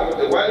brother of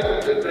the wife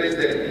of the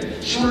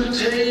president should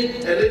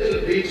take a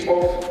little bit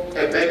of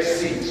a back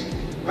seat,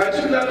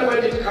 particularly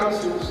when it comes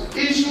to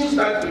issues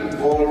that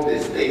involve the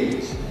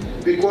state.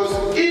 Because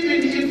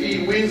even if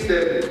he wins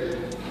them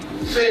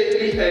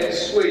fairly and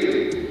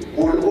squarely,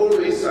 we'll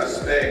always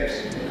suspect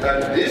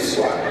that this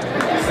one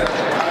is a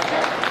matter of.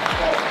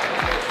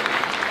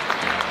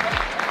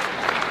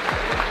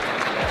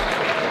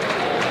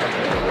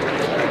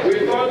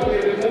 We thought we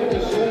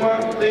removed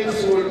Zuma,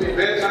 things will be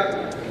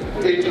better.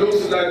 It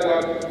looks like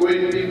we're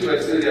going into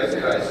a serious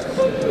crisis.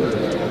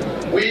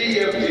 We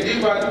have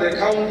delivered the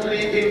country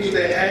into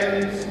the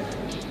hands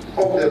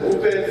of the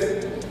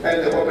Ruppets and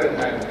the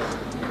Oppenheimers.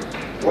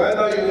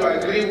 Whether you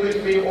agree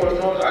with me or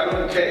not, I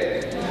don't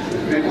care.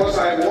 Because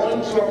I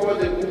warned you about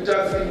the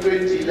Guptas in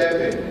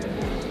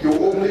 2011. You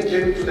only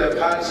came to the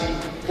party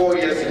 4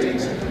 years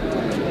later.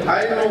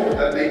 I know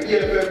that the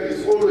EFF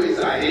is always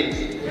ahead.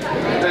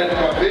 And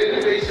I'm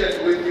very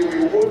patient with you.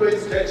 You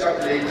always catch up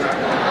later.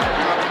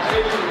 I'm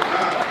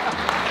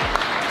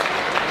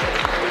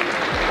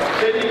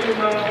telling you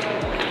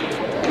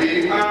now,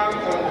 we are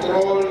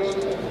controlled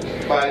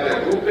by the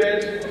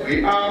Ruppet.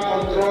 We are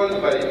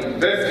controlled by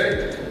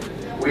investors.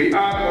 We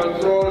are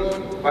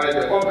controlled by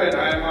the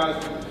Oppenheimers.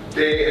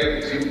 They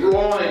have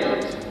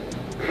deployed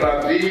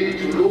Pravin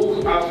to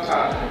look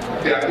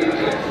after their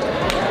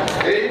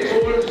interests. They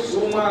told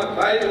Zuma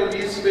right on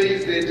his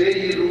face the day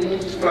he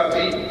removed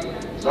Pravin.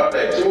 It's not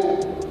a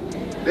joke.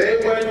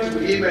 They went to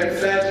him and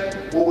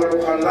said, we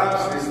will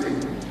collapse this thing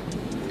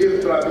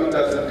if Pravin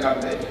doesn't come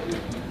back.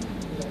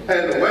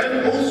 And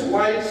when those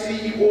white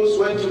CEOs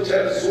went to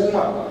tell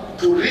Zuma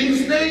to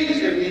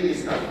reinstate a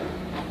minister,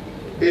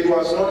 it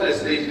was not a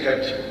state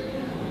capture.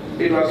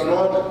 It was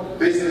not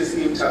business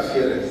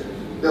interference.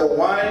 The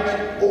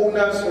white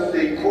owners of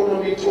the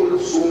economy told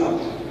Zuma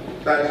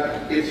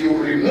that if you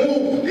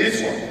remove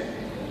this one,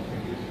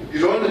 you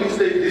don't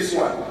reinstate this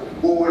one,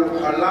 we will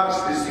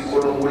collapse this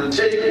economy. We'll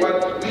take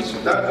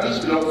that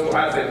which belongs to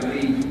us and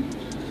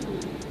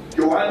leave.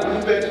 Johan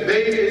Rupert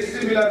made a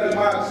similar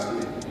remarks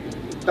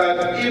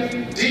that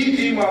if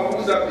D.D.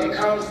 Mabuza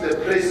becomes the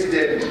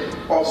president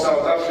of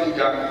South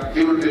Africa,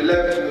 he will be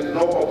left with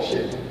no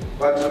option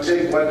but to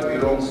take what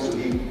belongs to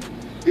him.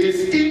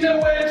 He's in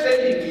a way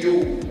telling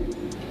you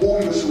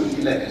who you should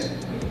elect.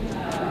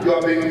 You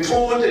are being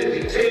told and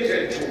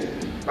dictated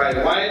to by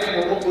white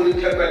monopoly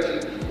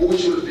capital who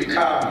should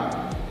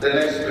become the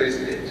next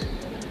president.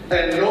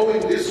 And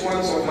knowing these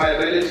ones of my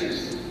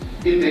relatives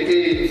in the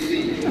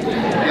ANC,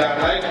 they are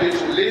likely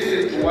to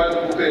listen to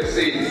what Rupert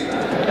says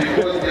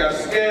because they are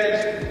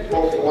scared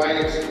of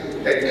white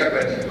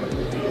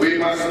capital. We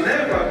must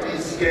never be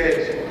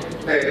scared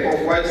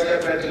of white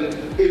capital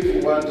if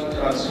we want to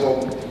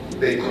transform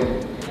the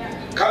economy.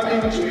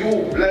 Coming to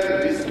you,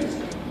 black business,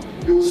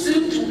 you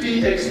seem to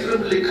be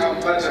extremely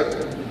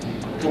compatible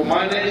to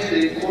manage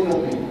the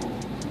economy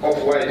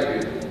of white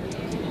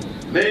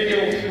people. Many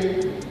of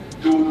you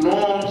do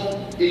not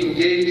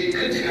engage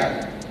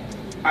critically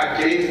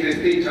against the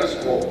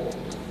status quo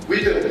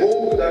with the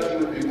hope that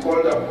you will be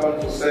called upon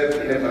to serve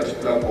in a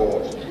particular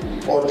board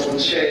or to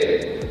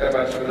chair a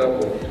particular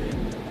board.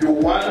 You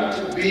want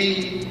to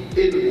be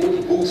in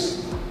good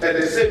books, at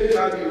the same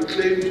time you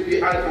claim to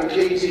be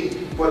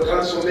advocating for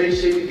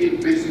transformation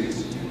in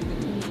business.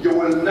 You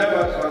will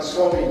never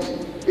transform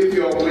it if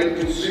you are going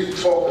to sweep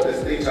talk the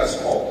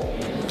status quo.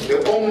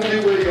 The only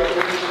way you are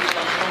going to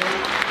transform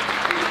it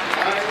is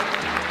by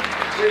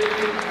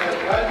taking a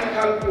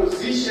radical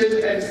position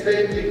and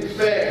standing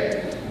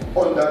firm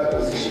on that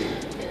position.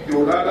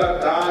 You rather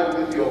die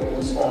with your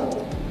boots on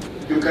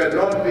You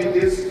cannot be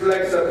these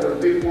flexible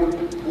people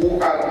who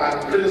are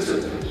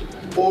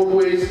unprincipled,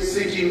 always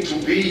seeking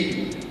to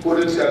be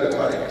politically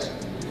correct.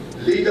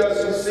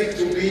 Leaders who seek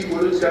to be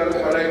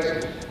politically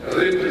correct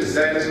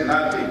represent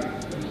nothing.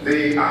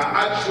 They are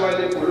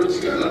actually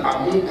political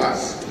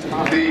amoebas.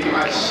 They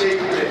are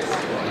shapeless.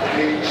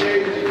 They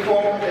change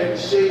form and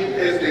shape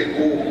as they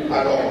go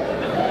along.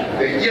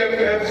 The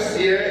EFF's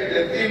year,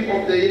 the theme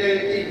of the year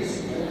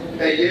is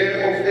a year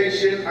of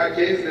action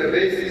against the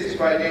racist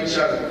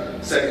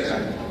financial sector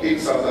in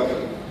South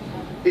Africa.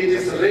 It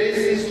is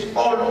racist,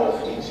 all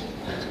of it,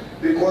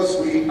 because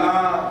we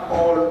are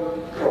all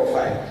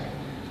profiled.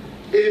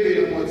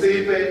 Even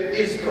Motsepe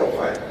is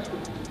profiled.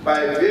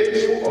 By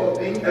virtue of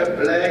being a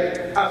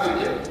black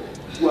African,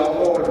 we are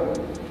all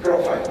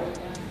profiled.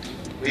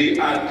 We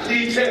are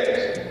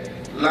treated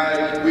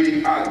like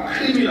we are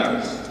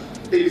criminals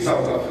in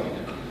South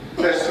Africa.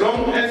 As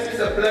long as it's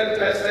a black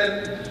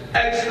person,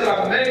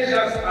 extra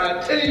measures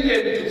are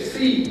taken to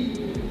see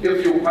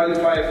if you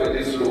qualify for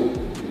this law.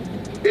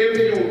 If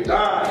you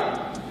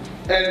die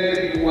and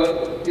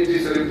it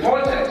is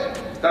reported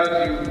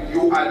that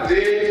you are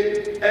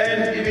dead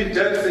and even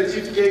death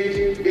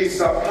certificate is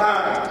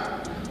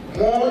supplied,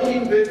 more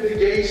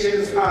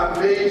investigations are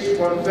made to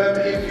confirm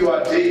if you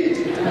are dead.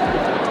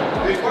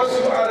 Because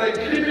you are a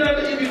criminal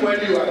even when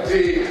you are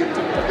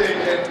dead. They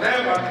can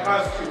never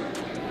trust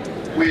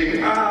you.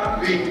 We are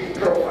being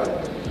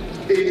profiled.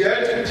 It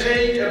had to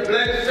take a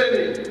black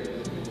family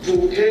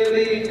to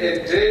carry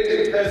a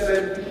dead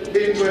person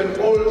into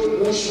an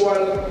old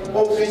mutual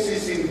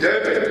offices in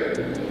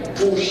Durban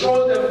to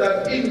show them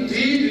that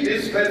indeed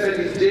this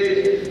person is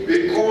dead,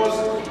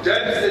 because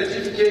death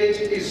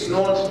certificate is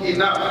not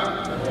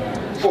enough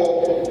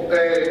for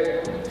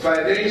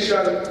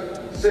financial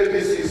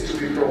services to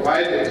be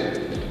provided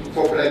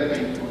for black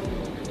people.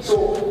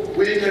 So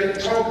we can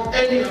talk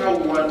anyhow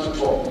we want to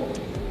talk.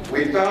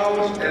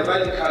 Without a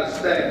radical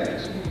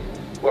stand,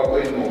 we're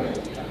going nowhere.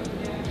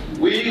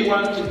 We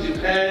want to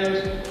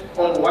depend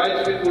on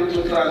white people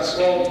to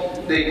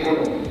transform the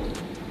economy.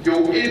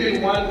 You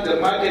even want the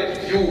market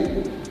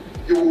view.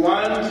 You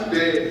want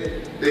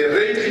the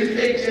rating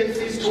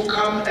agencies to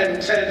come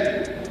and tell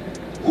you,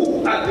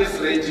 who are these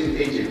rating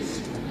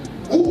agencies?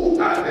 Who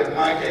are the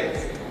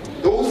markets?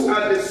 Those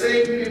are the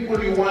same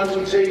people you want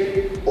to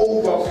take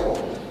over from.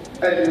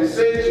 And you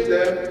say to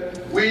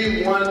them,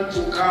 we want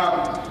to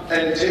come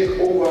and take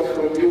over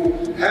from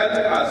you. Help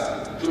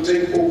us to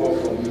take over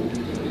from you.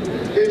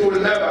 It will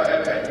never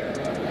happen.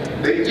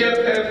 The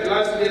EFF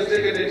last year has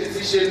taken a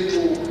decision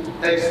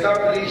to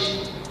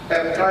establish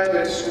a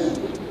private school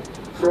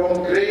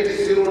from grade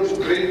 0 to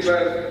grade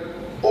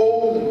 12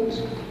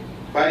 owned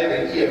by the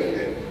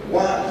EFF.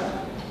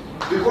 Why?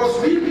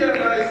 Because we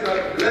realize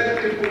that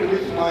black people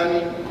with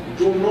money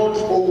do not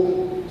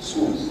own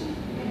schools.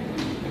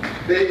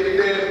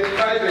 They're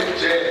private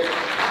jets,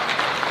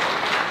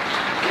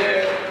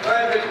 they're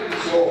private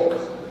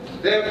resorts,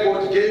 they've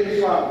got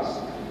game farms,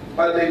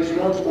 but they do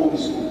not own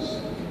schools.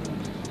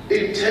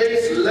 It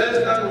takes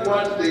less than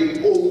what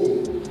they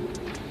own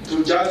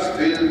to just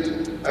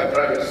build a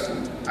private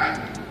school.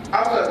 And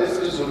after this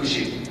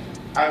resolution,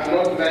 I've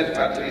not met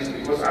Patrice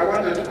because I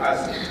wanted to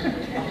ask him,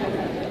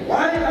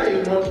 why are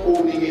you not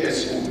owning a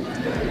school?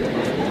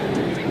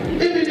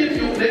 Even if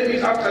you name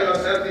it after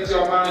yourself, it's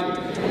your money.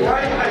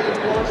 Why are you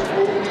not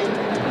owning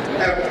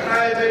a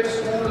private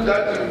school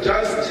that you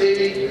just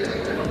take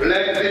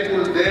black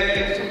people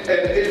there and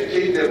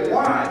educate them?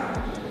 Why?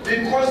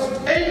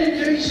 Because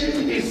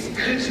education is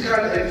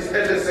critical and is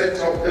at the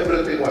center of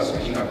everything we're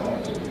speaking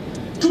about.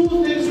 Two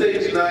things they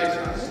denied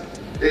us.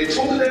 They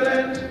took the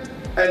land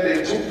and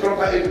they took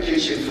proper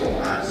education from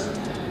us.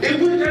 If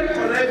we can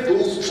correct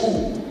those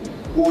two,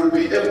 we will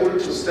be able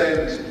to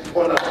stand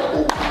on our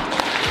own.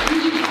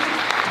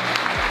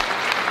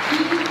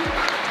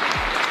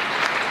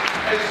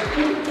 A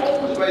school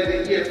owned by the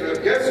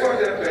EFF, guess what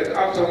happened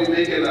after we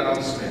make an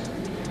announcement?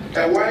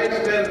 A white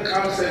man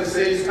comes and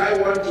says, I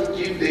want to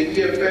give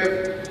the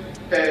EFF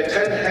a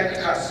 10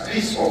 hectares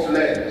piece of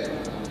land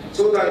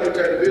so that you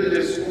can build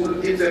a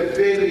school. It's a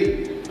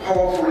very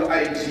powerful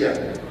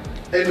idea.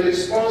 In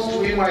response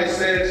to him, I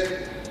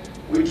said,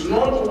 we do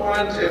not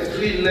want a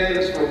free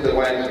land from the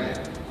white man.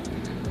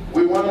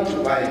 We want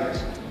to buy it.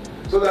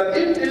 So that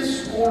if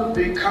this school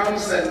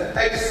becomes an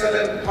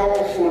excellent,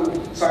 powerful,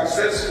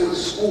 successful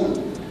school,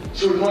 it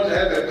should not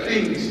have a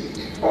print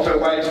of a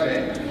white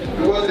man.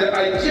 Because the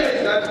idea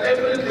is that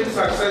everything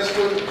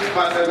successful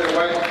must have a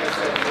white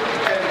person.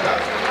 And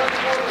that's not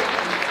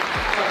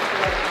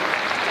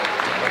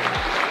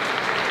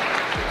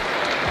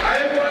I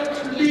want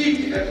to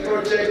lead a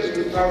project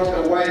without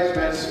a white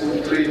man's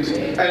footprint,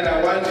 and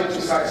I want it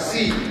to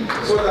succeed,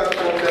 so that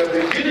from the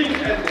beginning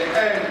and the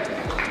end,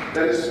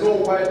 there is no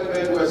white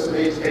man who has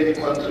made any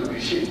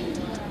contribution.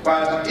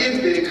 But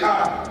if they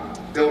come,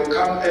 they will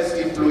come as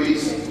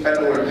employees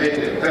and will pay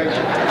them. Thank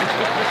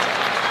you.